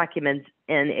fax documents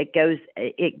in, it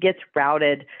gets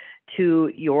routed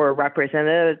to your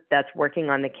representative that's working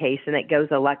on the case, and it goes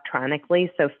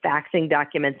electronically. So faxing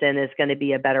documents in is going to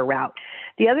be a better route.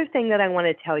 The other thing that I want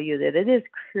to tell you, that it is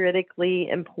critically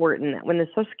important when the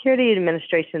Social Security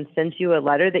Administration sends you a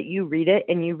letter, that you read it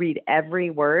and you read every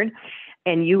word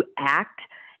and you act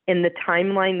in the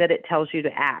timeline that it tells you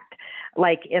to act.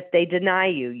 Like if they deny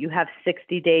you, you have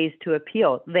 60 days to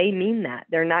appeal. They mean that.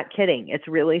 They're not kidding. It's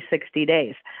really 60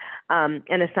 days. And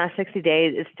it's not 60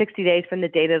 days. It's 60 days from the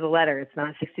date of the letter. It's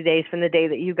not 60 days from the day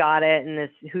that you got it, and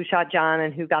it's who shot John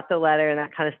and who got the letter and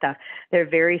that kind of stuff. They're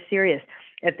very serious.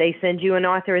 If they send you an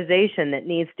authorization that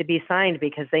needs to be signed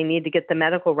because they need to get the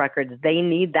medical records, they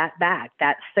need that back.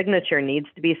 That signature needs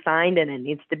to be signed and it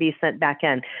needs to be sent back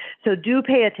in. So do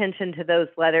pay attention to those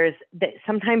letters.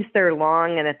 Sometimes they're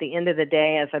long, and at the end of the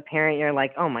day, as a parent, you're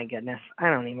like, oh my goodness, I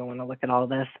don't even want to look at all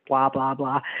this, blah, blah,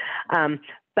 blah.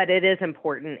 But it is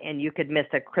important, and you could miss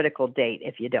a critical date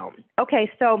if you don't. Okay,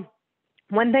 so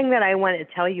one thing that I want to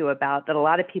tell you about that a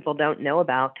lot of people don't know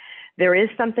about, there is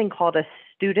something called a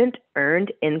student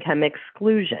earned income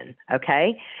exclusion,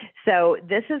 okay? So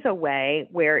this is a way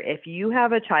where if you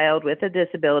have a child with a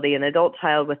disability, an adult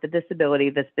child with a disability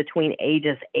that's between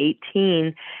ages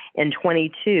 18 and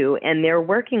 22, and they're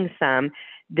working some,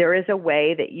 there is a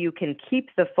way that you can keep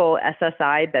the full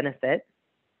SSI benefit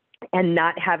and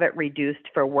not have it reduced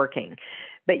for working.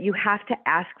 But you have to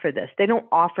ask for this. They don't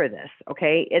offer this,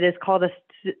 okay? It is called a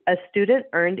student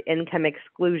earned income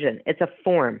exclusion. It's a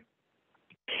form.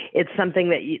 It's something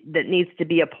that needs to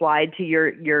be applied to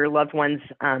your loved one's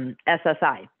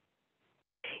SSI.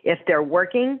 If they're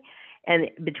working and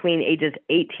between ages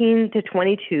 18 to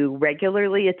 22,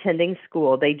 regularly attending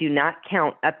school, they do not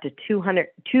count up to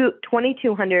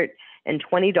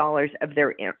 $2,220 of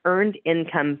their earned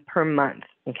income per month.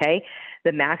 Okay,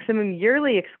 the maximum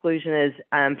yearly exclusion is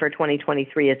for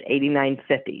 2023 is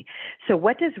 $89.50. So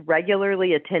what does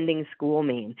regularly attending school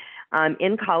mean?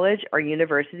 In college or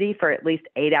university for at least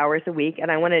 8 hours a week.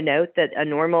 And I want to note that a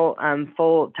normal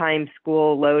full-time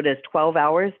school load is 12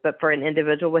 hours, but for an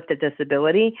individual with a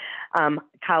disability,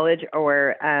 college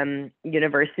or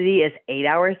university is 8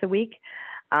 hours a week.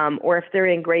 Or if they're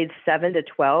in grades 7 to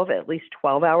 12, at least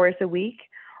 12 hours a week.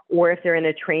 Or if they're in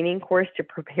a training course to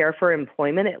prepare for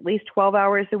employment, at least 12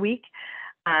 hours a week.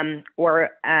 Or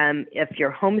if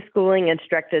you're homeschooling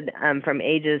instructed from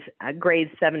ages grades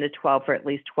 7 to 12 for at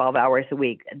least 12 hours a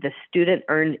week, the student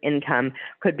earned income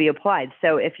could be applied.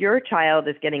 So if your child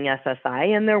is getting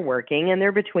SSI and they're working and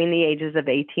they're between the ages of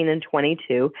 18 and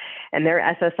 22 and their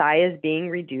SSI is being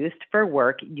reduced for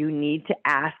work, you need to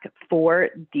ask for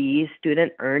the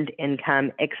student earned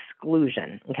income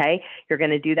exclusion, okay? You're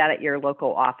going to do that at your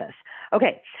local office.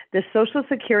 Okay, the Social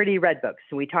Security Red Book.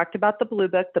 So we talked about the Blue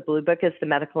Book. The Blue Book is the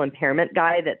medical impairment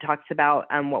guide that talks about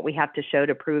what we have to show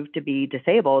to prove to be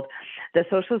disabled. The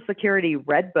Social Security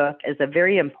Red Book is a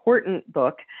very important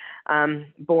book,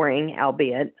 boring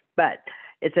albeit, but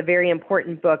It's a very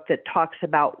important book that talks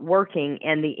about working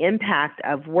and the impact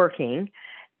of working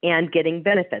and getting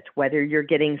benefits, whether you're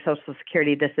getting Social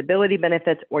Security disability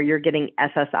benefits or you're getting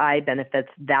SSI benefits.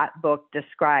 That book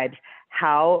describes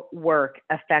how work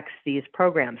affects these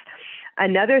programs.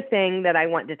 Another thing that I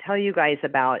want to tell you guys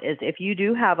about is if you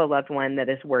do have a loved one that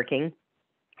is working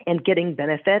and getting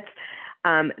benefits,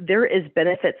 there is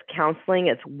benefits counseling.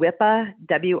 It's WIPA,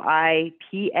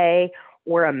 W-I-P-A,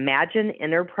 or Imagine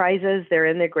Enterprises. They're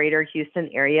in the greater Houston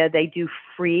area. They do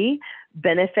free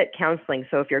benefit counseling.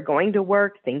 So if you're going to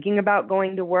work, thinking about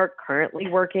going to work, currently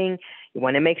working, you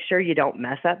want to make sure you don't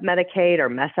mess up Medicaid or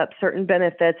mess up certain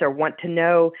benefits or want to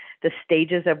know the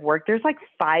stages of work. There's like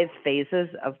 5 phases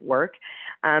of work.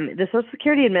 The Social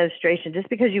Security Administration, just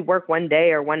because you work one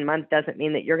day or 1 month doesn't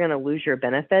mean that you're going to lose your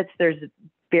benefits. There's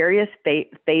various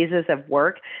phases of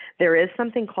work. There is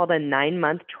something called a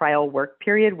 9-month trial work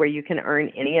period where you can earn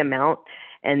any amount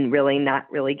and really not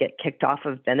really get kicked off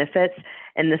of benefits.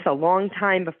 And this is a long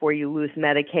time before you lose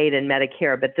Medicaid and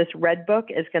Medicare, but this red book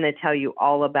is going to tell you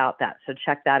all about that. So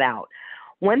check that out.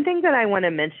 One thing that I want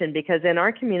to mention, because in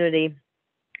our community,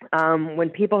 when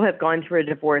people have gone through a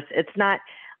divorce, it's not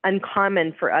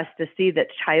uncommon for us to see that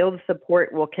child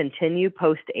support will continue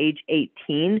post age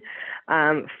 18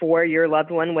 for your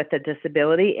loved one with a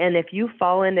disability. And if you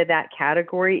fall into that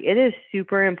category, it is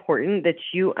super important that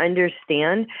you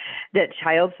understand that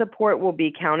child support will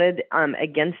be counted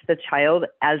against the child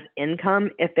as income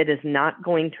if it is not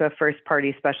going to a first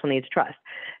party special needs trust.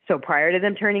 So prior to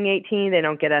them turning 18, they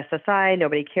don't get SSI,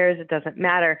 nobody cares, it doesn't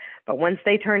matter. But once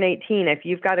they turn 18, if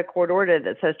you've got a court order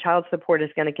that says child support is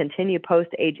going to continue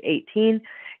post age 18,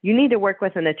 you need to work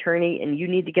with an attorney and you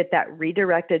need to get that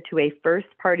redirected to a first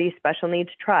party special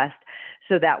needs trust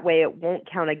so that way it won't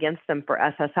count against them for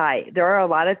SSI. There are a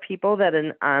lot of people that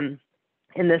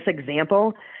in this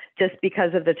example, just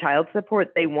because of the child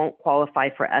support, they won't qualify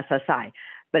for SSI.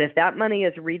 But if that money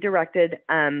is redirected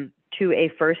to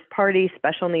a first party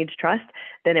special needs trust,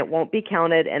 then it won't be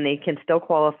counted and they can still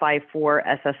qualify for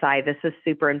SSI. This is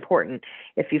super important.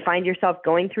 If you find yourself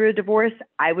going through a divorce,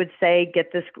 I would say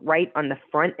get this right on the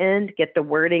front end, get the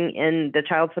wording in the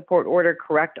child support order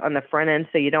correct on the front end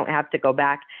so you don't have to go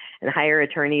back and hire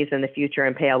attorneys in the future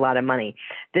and pay a lot of money.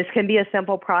 This can be a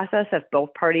simple process if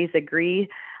both parties agree.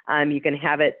 You can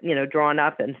have it, drawn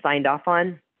up and signed off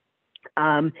on.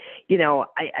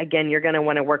 Again, you're going to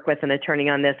want to work with an attorney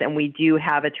on this, and we do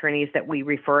have attorneys that we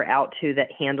refer out to that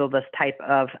handle this type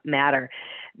of matter.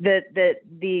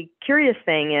 The curious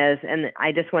thing is, and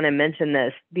I just want to mention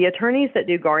this, the attorneys that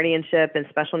do guardianship and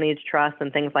special needs trusts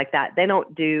and things like that, they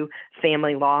don't do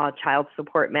family law, child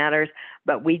support matters,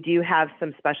 but we do have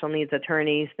some special needs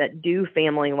attorneys that do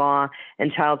family law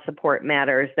and child support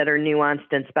matters that are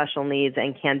nuanced and special needs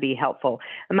and can be helpful.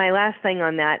 And my last thing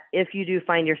on that, if you do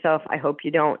find yourself, I hope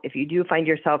you don't, if you do find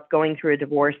yourself going through a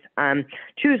divorce,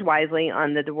 choose wisely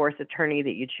on the divorce attorney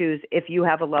that you choose. If you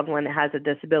have a loved one that has a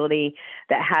disability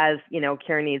that has,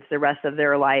 care needs the rest of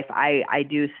their life, I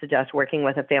do suggest working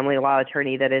with a family law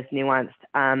attorney that is nuanced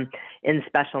in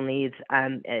special needs.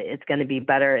 It's going to be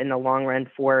better in the long run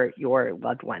for your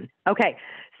loved one. Okay,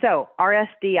 so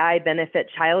RSDI benefit,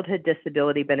 childhood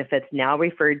disability benefits, now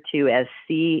referred to as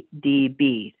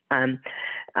CDB,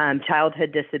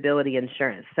 childhood disability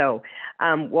insurance. So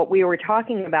what we were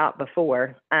talking about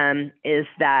before is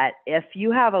that if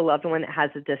you have a loved one that has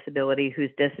a disability whose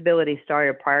disability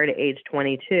started prior to age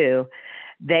 22,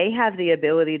 they have the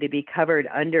ability to be covered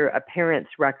under a parent's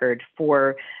record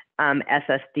for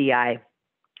SSDI,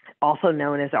 also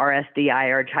known as RSDI,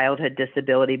 or childhood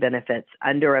disability benefits,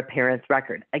 under a parent's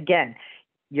record. Again,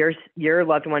 your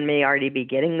loved one may already be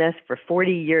getting this. For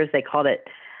 40 years, they called it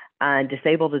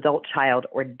disabled adult child,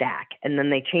 or DAC, and then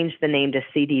they changed the name to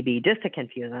CDB just to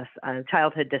confuse us.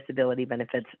 Childhood disability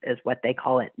benefits is what they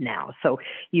call it now. So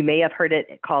you may have heard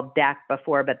it called DAC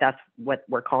before, but that's what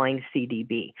we're calling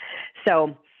CDB.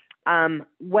 So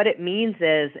what it means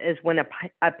is when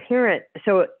a parent,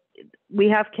 so we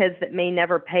have kids that may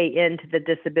never pay into the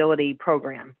disability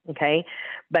program, okay?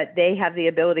 But they have the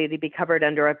ability to be covered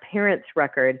under a parent's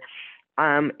record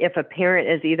if a parent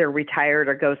is either retired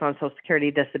or goes on Social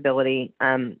Security disability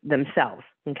themselves,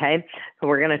 okay? So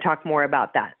we're going to talk more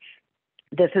about that.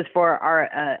 This is for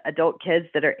our adult kids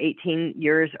that are 18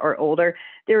 years or older.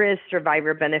 There is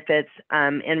survivor benefits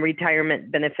and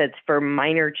retirement benefits for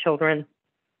minor children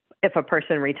if a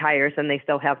person retires and they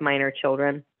still have minor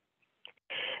children.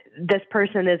 This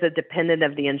person is a dependent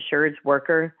of the insured's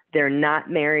worker. They're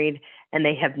not married and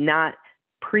they have not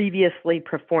previously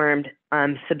performed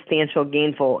substantial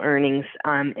gainful earnings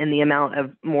in the amount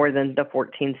of more than the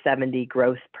 $1,470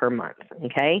 gross per month,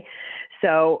 okay?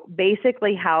 So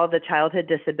basically how the childhood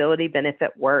disability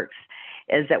benefit works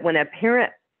is that when a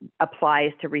parent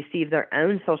applies to receive their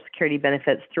own Social Security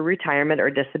benefits through retirement or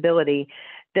disability,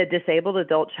 the disabled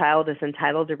adult child is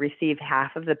entitled to receive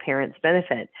half of the parent's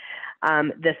benefit.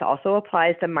 This also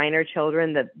applies to minor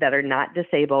children that are not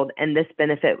disabled, and this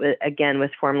benefit, again, was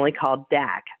formerly called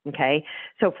DAC, okay?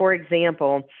 So, for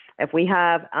example, if we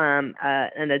have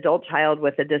an adult child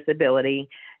with a disability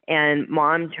and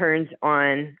mom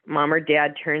or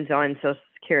dad turns on Social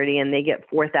Security and they get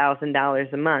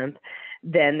 $4,000 a month,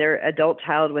 then their adult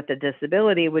child with a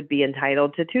disability would be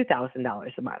entitled to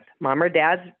 $2,000 a month. Mom or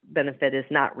dad's benefit is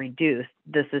not reduced.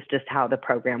 This is just how the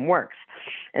program works.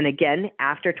 And again,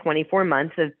 after 24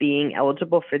 months of being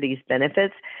eligible for these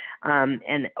benefits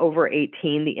and over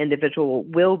 18, the individual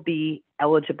will be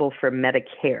eligible for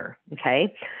Medicare,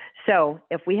 okay? So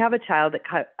if we have a child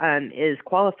that is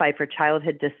qualified for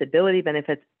childhood disability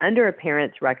benefits under a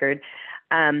parent's record,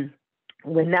 when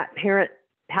that parent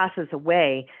passes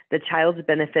away, the child's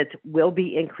benefits will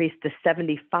be increased to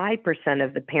 75%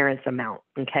 of the parent's amount,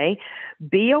 okay?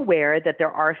 Be aware that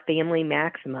there are family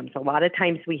maximums. A lot of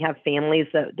times we have families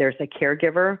that there's a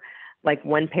caregiver, like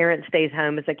one parent stays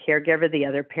home as a caregiver, the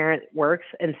other parent works,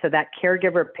 and so that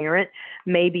caregiver parent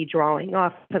may be drawing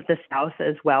off of the spouse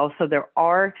as well. So there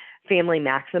are family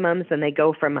maximums, and they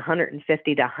go from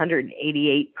 150 to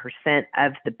 188%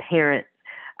 of the parent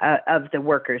of the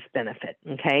worker's benefit,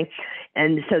 okay?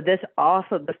 And so this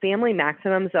also, the family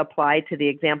maximums apply to the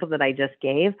example that I just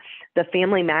gave. The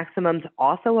family maximums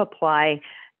also apply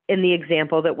in the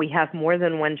example that we have more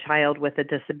than one child with a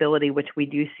disability, which we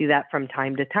do see that from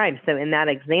time to time. So in that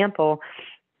example,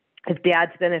 if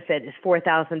dad's benefit is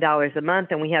 $4,000 a month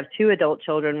and we have two adult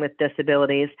children with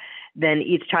disabilities, then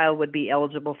each child would be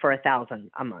eligible for $1,000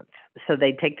 a month. So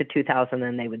they'd take the $2,000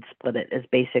 and they would split it, is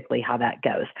basically how that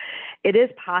goes. It is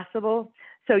possible.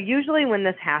 So usually when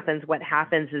this happens, what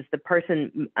happens is the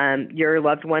person, your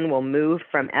loved one, will move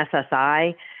from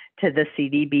SSI to the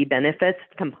CDB benefits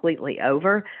completely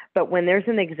over. But when there's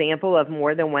an example of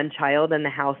more than one child in the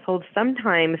household,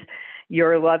 sometimes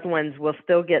your loved ones will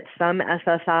still get some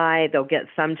SSI, they'll get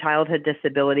some childhood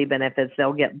disability benefits,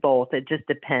 they'll get both. It just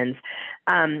depends.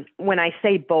 When I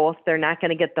say both, they're not going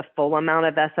to get the full amount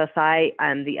of SSI.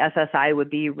 The SSI would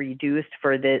be reduced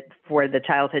for the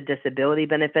childhood disability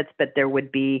benefits, but there would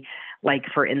be, like,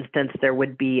 for instance, there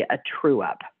would be a true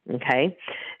up, okay?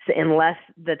 So unless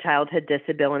the childhood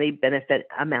disability benefit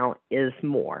amount is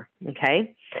more,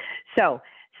 okay? So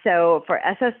for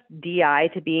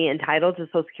SSDI to be entitled to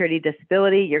Social Security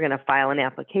disability, you're going to file an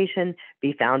application,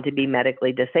 be found to be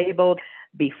medically disabled,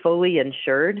 be fully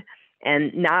insured,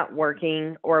 and not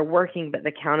working, or working but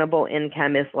the countable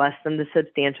income is less than the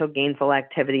substantial gainful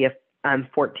activity of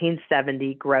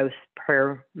 $1,470 gross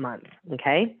per month,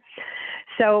 okay?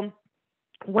 So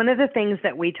one of the things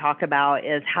that we talk about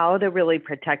is how to really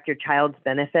protect your child's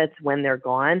benefits when they're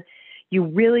gone. You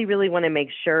really, really want to make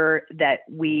sure that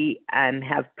we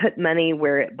have put money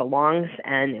where it belongs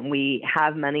and we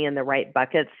have money in the right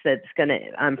buckets that's going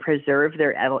to preserve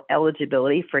their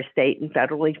eligibility for state and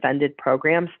federally funded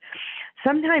programs.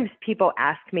 Sometimes people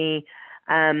ask me,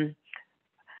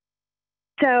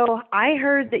 so I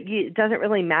heard that it doesn't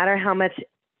really matter how much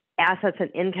assets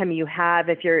and income you have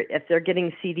if they're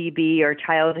getting CDB or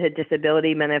childhood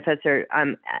disability benefits or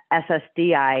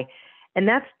SSDI. And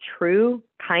that's true,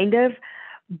 kind of,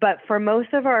 but for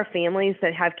most of our families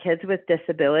that have kids with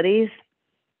disabilities,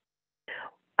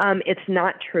 it's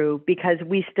not true, because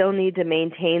we still need to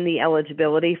maintain the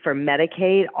eligibility for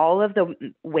Medicaid. All of the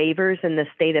waivers in the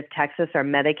state of Texas are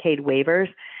Medicaid waivers.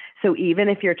 So even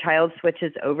if your child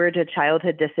switches over to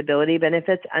childhood disability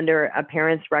benefits under a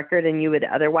parent's record and you would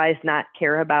otherwise not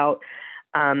care about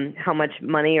how much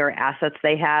money or assets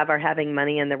they have, or having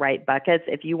money in the right buckets,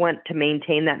 if you want to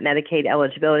maintain that Medicaid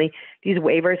eligibility, these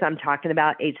waivers I'm talking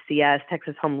about, HCS,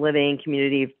 Texas Home Living,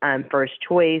 Community First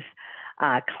Choice,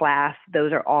 class,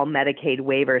 those are all Medicaid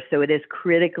waivers. So it is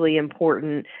critically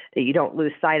important that you don't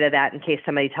lose sight of that in case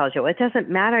somebody tells you, well, it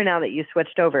doesn't matter now that you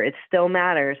switched over. It still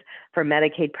matters for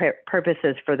Medicaid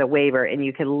purposes for the waiver, and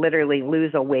you can literally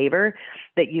lose a waiver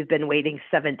that you've been waiting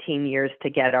 17 years to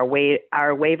get. Our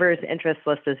waivers interest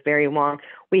list is very long.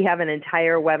 We have an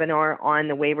entire webinar on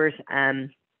the waivers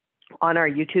on our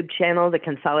YouTube channel, the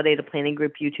Consolidated Planning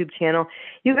Group YouTube channel.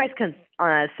 You guys can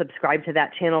subscribe to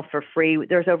that channel for free.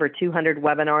 There's over 200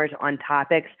 webinars on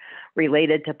topics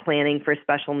related to planning for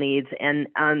special needs. And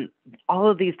all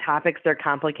of these topics are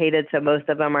complicated, so most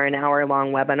of them are an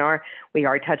hour-long webinar. We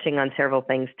are touching on several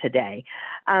things today.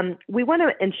 We want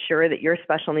to ensure that your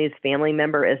special needs family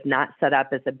member is not set up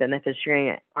as a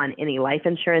beneficiary on any life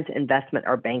insurance, investment,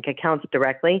 or bank accounts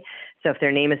directly. So if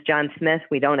their name is John Smith,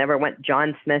 we don't ever want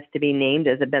John Smith to be named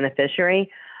as a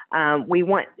beneficiary. We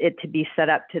want it to be set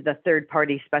up to the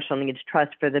third-party special needs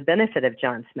trust for the benefit of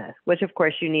John Smith, which of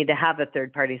course you need to have a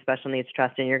third-party special needs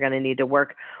trust, and you're going to need to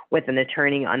work with an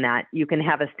attorney on that. You can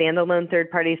have a standalone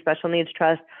third-party special needs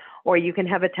trust, or you can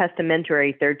have a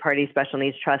testamentary third-party special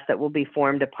needs trust that will be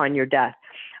formed upon your death.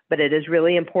 But it is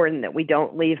really important that we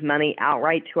don't leave money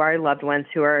outright to our loved ones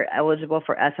who are eligible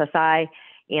for SSI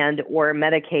and or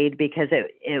Medicaid, because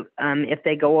if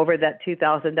they go over that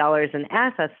 $2,000 in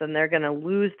assets, then they're going to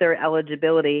lose their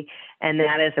eligibility, and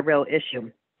that is a real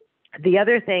issue. The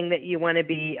other thing that you want to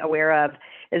be aware of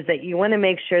is that you want to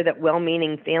make sure that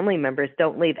well-meaning family members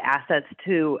don't leave assets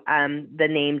to the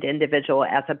named individual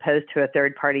as opposed to a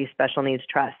third-party special needs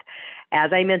trust.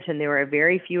 As I mentioned, there are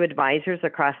very few advisors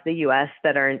across the U.S.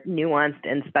 that are nuanced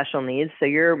in special needs. So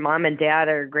your mom and dad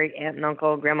or great aunt and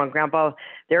uncle, grandma and grandpa,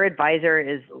 their advisor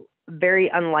is very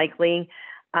unlikely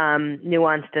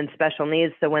nuanced in special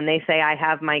needs. So when they say, I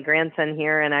have my grandson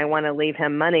here and I want to leave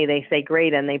him money, they say,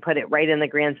 great, and they put it right in the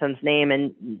grandson's name,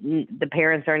 and the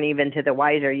parents aren't even to the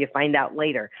wiser. You find out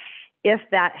later. If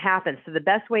that happens, so the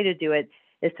best way to do it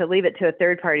is to leave it to a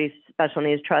third-party special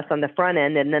needs trust on the front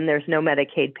end, and then there's no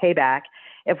Medicaid payback.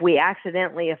 If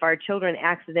our children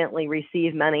accidentally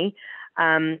receive money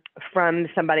from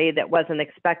somebody that wasn't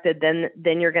expected,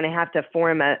 then you're going to have to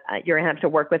you're going to have to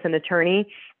work with an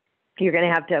attorney. You're going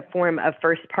to have to form a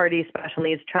first-party special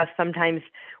needs trust. Sometimes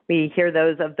we hear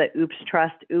those of the oops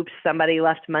trust. Oops, somebody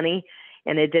left money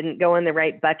and it didn't go in the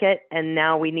right bucket, and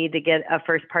now we need to get a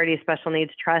first-party special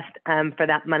needs trust for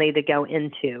that money to go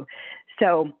into.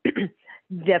 So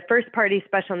the first-party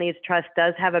special needs trust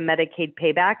does have a Medicaid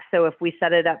payback. So if we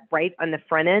set it up right on the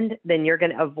front end, then you're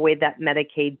going to avoid that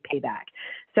Medicaid payback.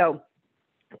 So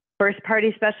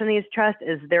first-party special needs trust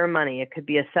is their money. It could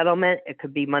be a settlement. It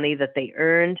could be money that they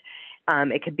earned.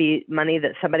 It could be money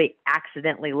that somebody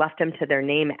accidentally left them to their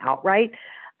name outright.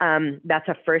 That's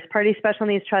a first-party special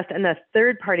needs trust. And the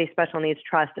third-party special needs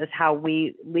trust is how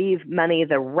we leave money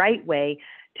the right way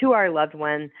to our loved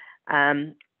one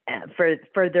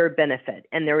for their benefit.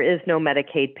 And there is no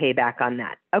Medicaid payback on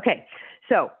that. Okay,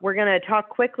 so we're going to talk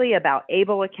quickly about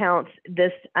ABLE accounts.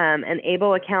 An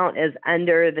ABLE account is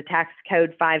under the tax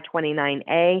code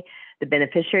 529A. The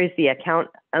beneficiary is the account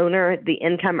owner. The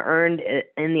income earned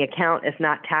in the account is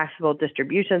not taxable.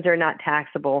 Distributions are not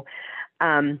taxable.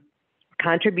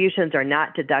 Contributions are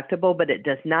not deductible, but it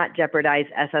does not jeopardize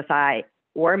SSI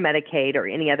or Medicaid or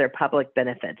any other public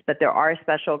benefits, but there are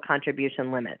special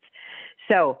contribution limits.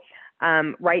 So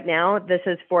right now, this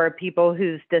is for people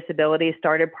whose disability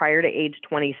started prior to age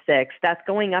 26. That's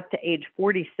going up to age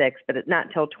 46, but it's not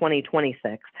till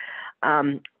 2026.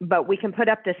 But we can put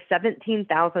up to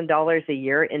 $17,000 a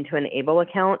year into an ABLE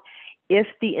account. If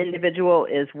the individual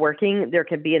is working, there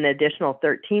could be an additional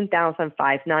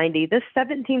 $13,590. This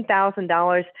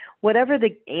 $17,000, whatever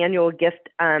the annual gift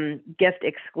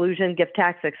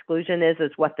tax exclusion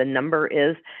is what the number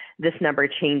is. This number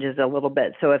changes a little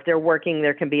bit. So if they're working,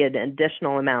 there can be an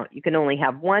additional amount. You can only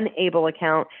have one ABLE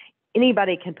account.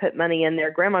 Anybody can put money in there.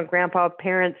 Grandma, grandpa,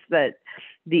 parents, the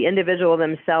individual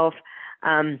themselves.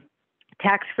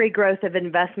 Tax-free growth of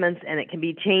investments, and it can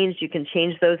be changed. You can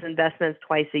change those investments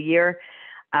twice a year.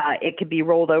 It could be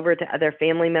rolled over to other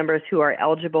family members who are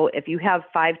eligible. If you have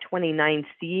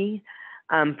 529C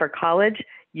for college,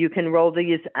 you can roll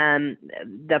these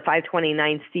the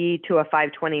 529C to a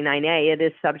 529A. It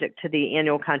is subject to the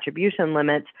annual contribution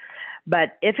limits.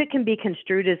 But if it can be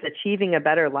construed as achieving a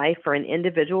better life for an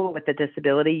individual with a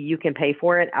disability, you can pay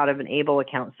for it out of an ABLE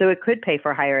account. So it could pay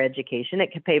for higher education.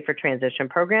 It could pay for transition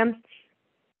programs,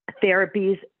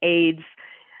 therapies, aids,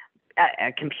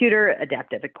 a computer,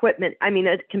 adaptive equipment. I mean,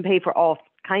 it can pay for all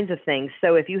kinds of things.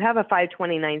 So if you have a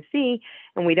 529C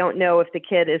and we don't know if the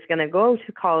kid is going to go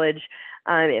to college,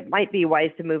 it might be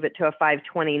wise to move it to a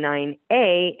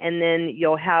 529A, and then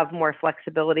you'll have more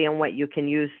flexibility on what you can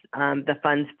use the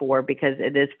funds for, because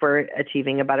it is for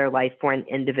achieving a better life for an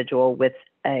individual with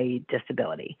a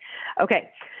disability. Okay,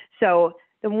 so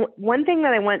the one thing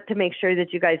that I want to make sure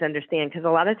that you guys understand, because a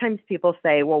lot of times people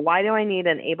say, well, why do I need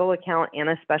an ABLE account and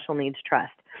a special needs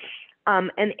trust?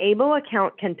 An ABLE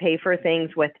account can pay for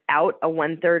things without a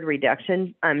 1/3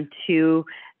 reduction to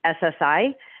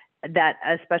SSI. that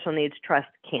a special needs trust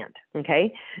can't.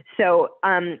 Okay, so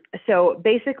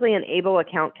basically, an ABLE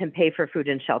account can pay for food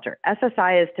and shelter.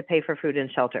 SSI is to pay for food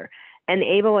and shelter. An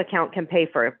ABLE account can pay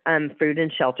for food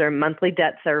and shelter, monthly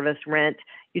debt service, rent,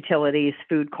 utilities,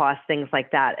 food costs, things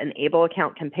like that. An ABLE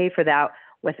account can pay for that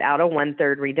without a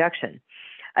 1/3 reduction.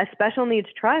 A special needs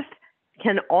trust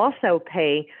can also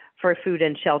pay for food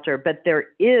and shelter, but there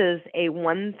is a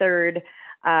 1/3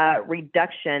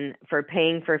 reduction for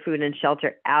paying for food and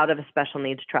shelter out of a special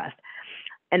needs trust.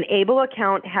 An ABLE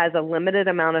account has a limited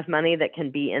amount of money that can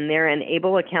be in there. An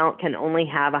ABLE account can only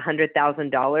have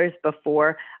 $100,000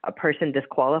 before a person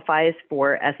disqualifies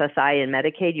for SSI and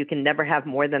Medicaid. You can never have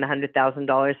more than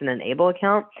 $100,000 in an ABLE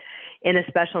account. In a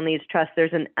special needs trust,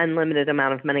 there's an unlimited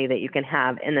amount of money that you can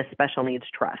have in a special needs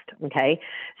trust, okay?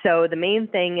 So the main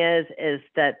thing is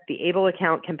that the ABLE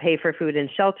account can pay for food and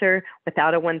shelter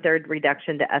without a 1/3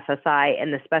 reduction to SSI,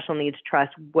 and the special needs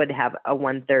trust would have a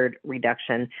 1/3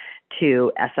 reduction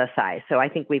to SSI. So I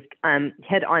think we've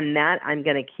hit on that. I'm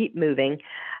going to keep moving.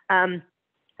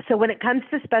 So when it comes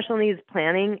to special needs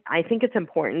planning, I think it's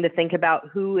important to think about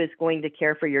who is going to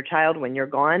care for your child when you're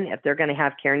gone, if they're going to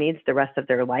have care needs the rest of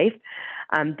their life.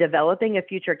 Developing a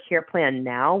future care plan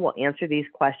now will answer these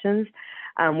questions.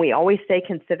 We always say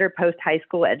consider post-high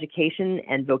school education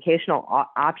and vocational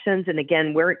options. And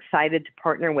again, we're excited to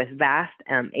partner with VAST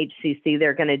HCC.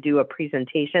 They're going to do a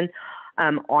presentation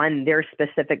on their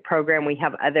specific program. We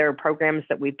have other programs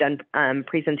that we've done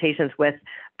presentations with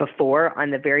before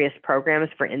on the various programs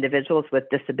for individuals with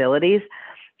disabilities.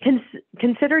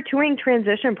 Consider touring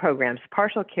transition programs,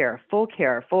 partial care,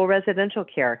 full residential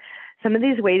care. Some of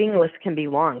these waiting lists can be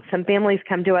long. Some families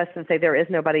come to us and say, there is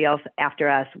nobody else after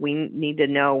us. We need to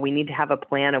know, we need to have a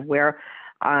plan of where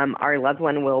our loved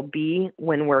one will be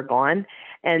when we're gone.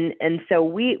 And so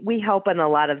we help in a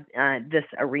lot of this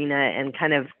arena and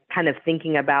kind of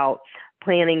thinking about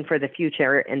planning for the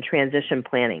future and transition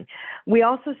planning. We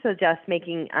also suggest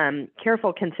making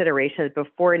careful considerations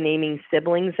before naming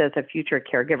siblings as a future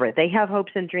caregiver. They have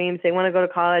hopes and dreams. They want to go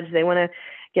to college. They want to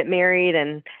get married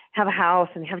and have a house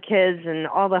and have kids and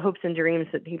all the hopes and dreams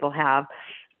that people have.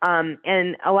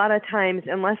 And a lot of times,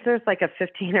 unless there's like a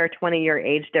 15 or 20-year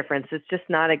age difference, it's just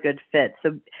not a good fit.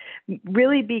 So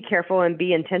really be careful and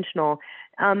be intentional.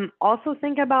 Also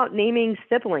think about naming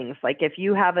siblings. Like if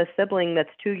you have a sibling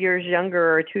that's 2 years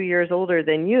younger or 2 years older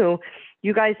than you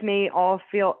guys may all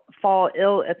fall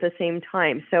ill at the same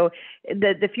time. So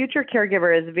the future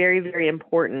caregiver is very, very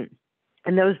important.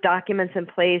 And those documents in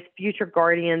place, future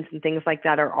guardians and things like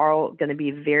that are all going to be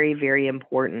very, very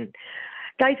important.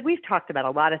 Guys, we've talked about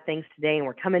a lot of things today, and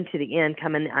we're coming to the end,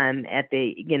 at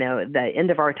the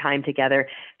end of our time together.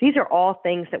 These are all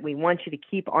things that we want you to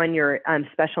keep on your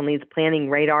special needs planning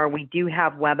radar. We do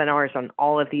have webinars on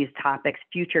all of these topics,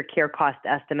 future care cost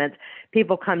estimates.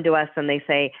 People come to us and they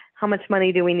say, how much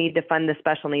money do we need to fund the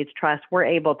special needs trust? We're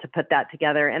able to put that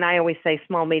together. And I always say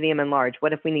small, medium, and large.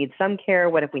 What if we need some care?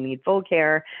 What if we need full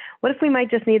care? What if we might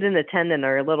just need an attendant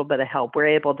or a little bit of help? We're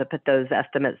able to put those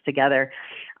estimates together.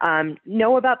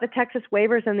 Know about the Texas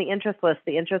waivers and the interest list.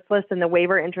 The interest list and the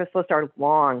waiver interest list are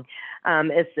long.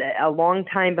 It's a long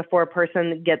time before a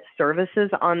person gets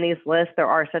services on these lists. There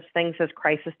are such things as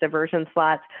crisis diversion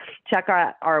slots. Check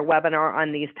out our webinar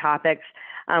on these topics.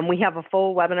 We have a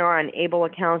full webinar on ABLE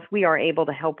accounts. We are able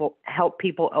to help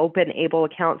people open ABLE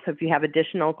accounts. So if you have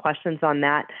additional questions on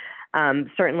that,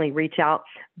 certainly reach out.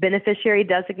 Beneficiary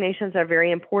designations are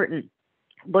very important.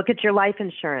 Look at your life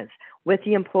insurance with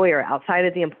the employer, outside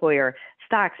of the employer,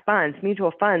 stocks, bonds,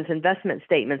 mutual funds, investment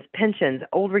statements, pensions,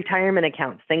 old retirement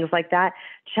accounts, things like that.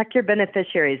 Check your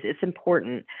beneficiaries. It's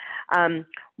important.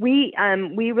 We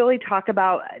really talk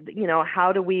about,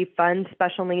 how do we fund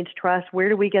special needs trust? Where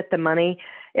do we get the money?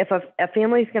 If a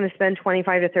family is going to spend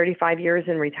 25 to 35 years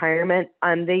in retirement,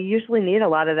 they usually need a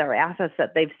lot of their assets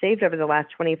that they've saved over the last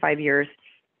 25 years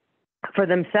for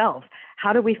themselves.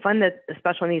 How do we fund the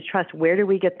special needs trust? Where do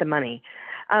we get the money?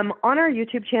 On our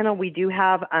YouTube channel, we do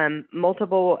have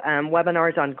multiple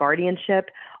webinars on guardianship,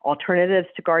 alternatives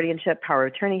to guardianship, power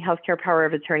of attorney, healthcare power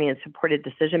of attorney, and supported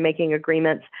decision-making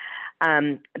agreements.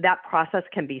 That process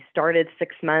can be started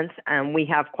 6 months. We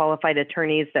have qualified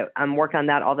attorneys that work on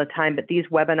that all the time, but these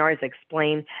webinars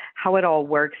explain how it all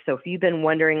works. So if you've been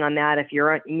wondering on that, if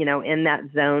you're in that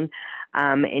zone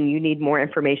and you need more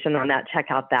information on that, check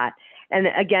out that. And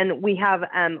again, we have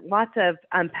lots of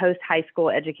post-high school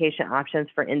education options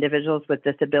for individuals with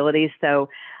disabilities. So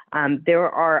There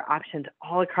are options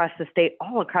all across the state,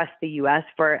 all across the U.S.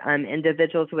 for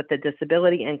individuals with a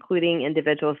disability, including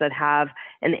individuals that have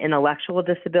an intellectual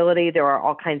disability. There are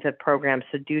all kinds of programs,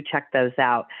 so do check those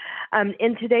out.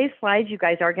 In today's slides, you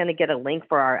guys are going to get a link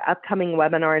for our upcoming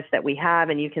webinars that we have,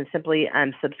 and you can simply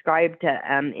subscribe to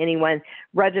anyone,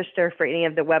 register for any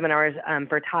of the webinars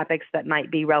for topics that might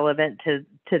be relevant to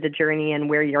the journey and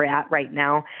where you're at right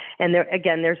now. And there,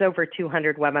 again, there's over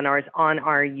 200 webinars on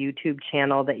our YouTube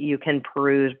channel that you can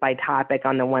peruse by topic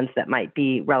on the ones that might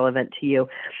be relevant to you.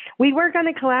 We work on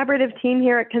a collaborative team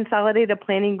here at Consolidated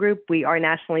Planning Group. We are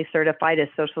nationally certified as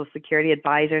Social Security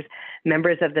advisors,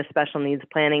 members of the Special Needs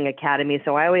Planning Academy.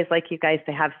 So I always like you guys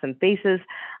to have some faces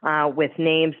with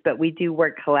names, but we do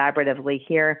work collaboratively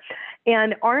here.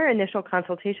 And our initial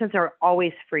consultations are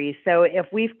always free. So if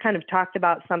we've kind of talked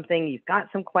about something, you've got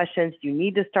some questions, you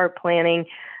need to start planning,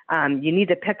 you need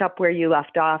to pick up where you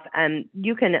left off,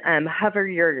 you can hover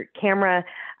your camera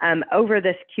over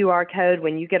this QR code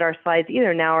when you get our slides,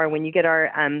 either now or when you get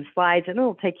our slides, and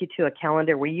it'll take you to a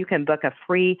calendar where you can book a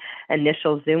free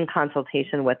initial Zoom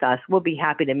consultation with us. We'll be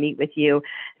happy to meet with you,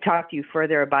 talk to you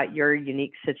further about your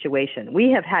unique situation. We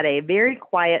have had a very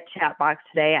quiet chat box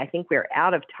today. I think we're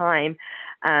out of time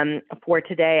for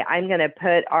today. I'm going to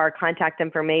put our contact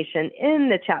information in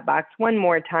the chat box one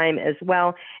more time as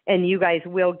well, and you guys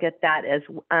will get that as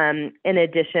in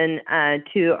addition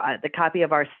to the copy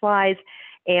of our slides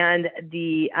and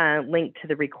the link to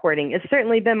the recording. It's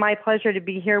certainly been my pleasure to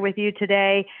be here with you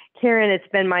today. Karen, it's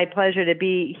been my pleasure to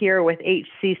be here with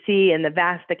HCC and the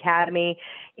VAST Academy.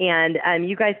 And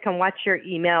you guys can watch your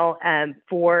email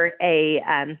for a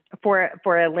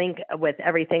link with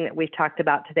everything that we've talked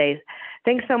about today.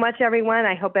 Thanks so much, everyone.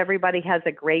 I hope everybody has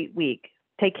a great week.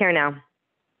 Take care now.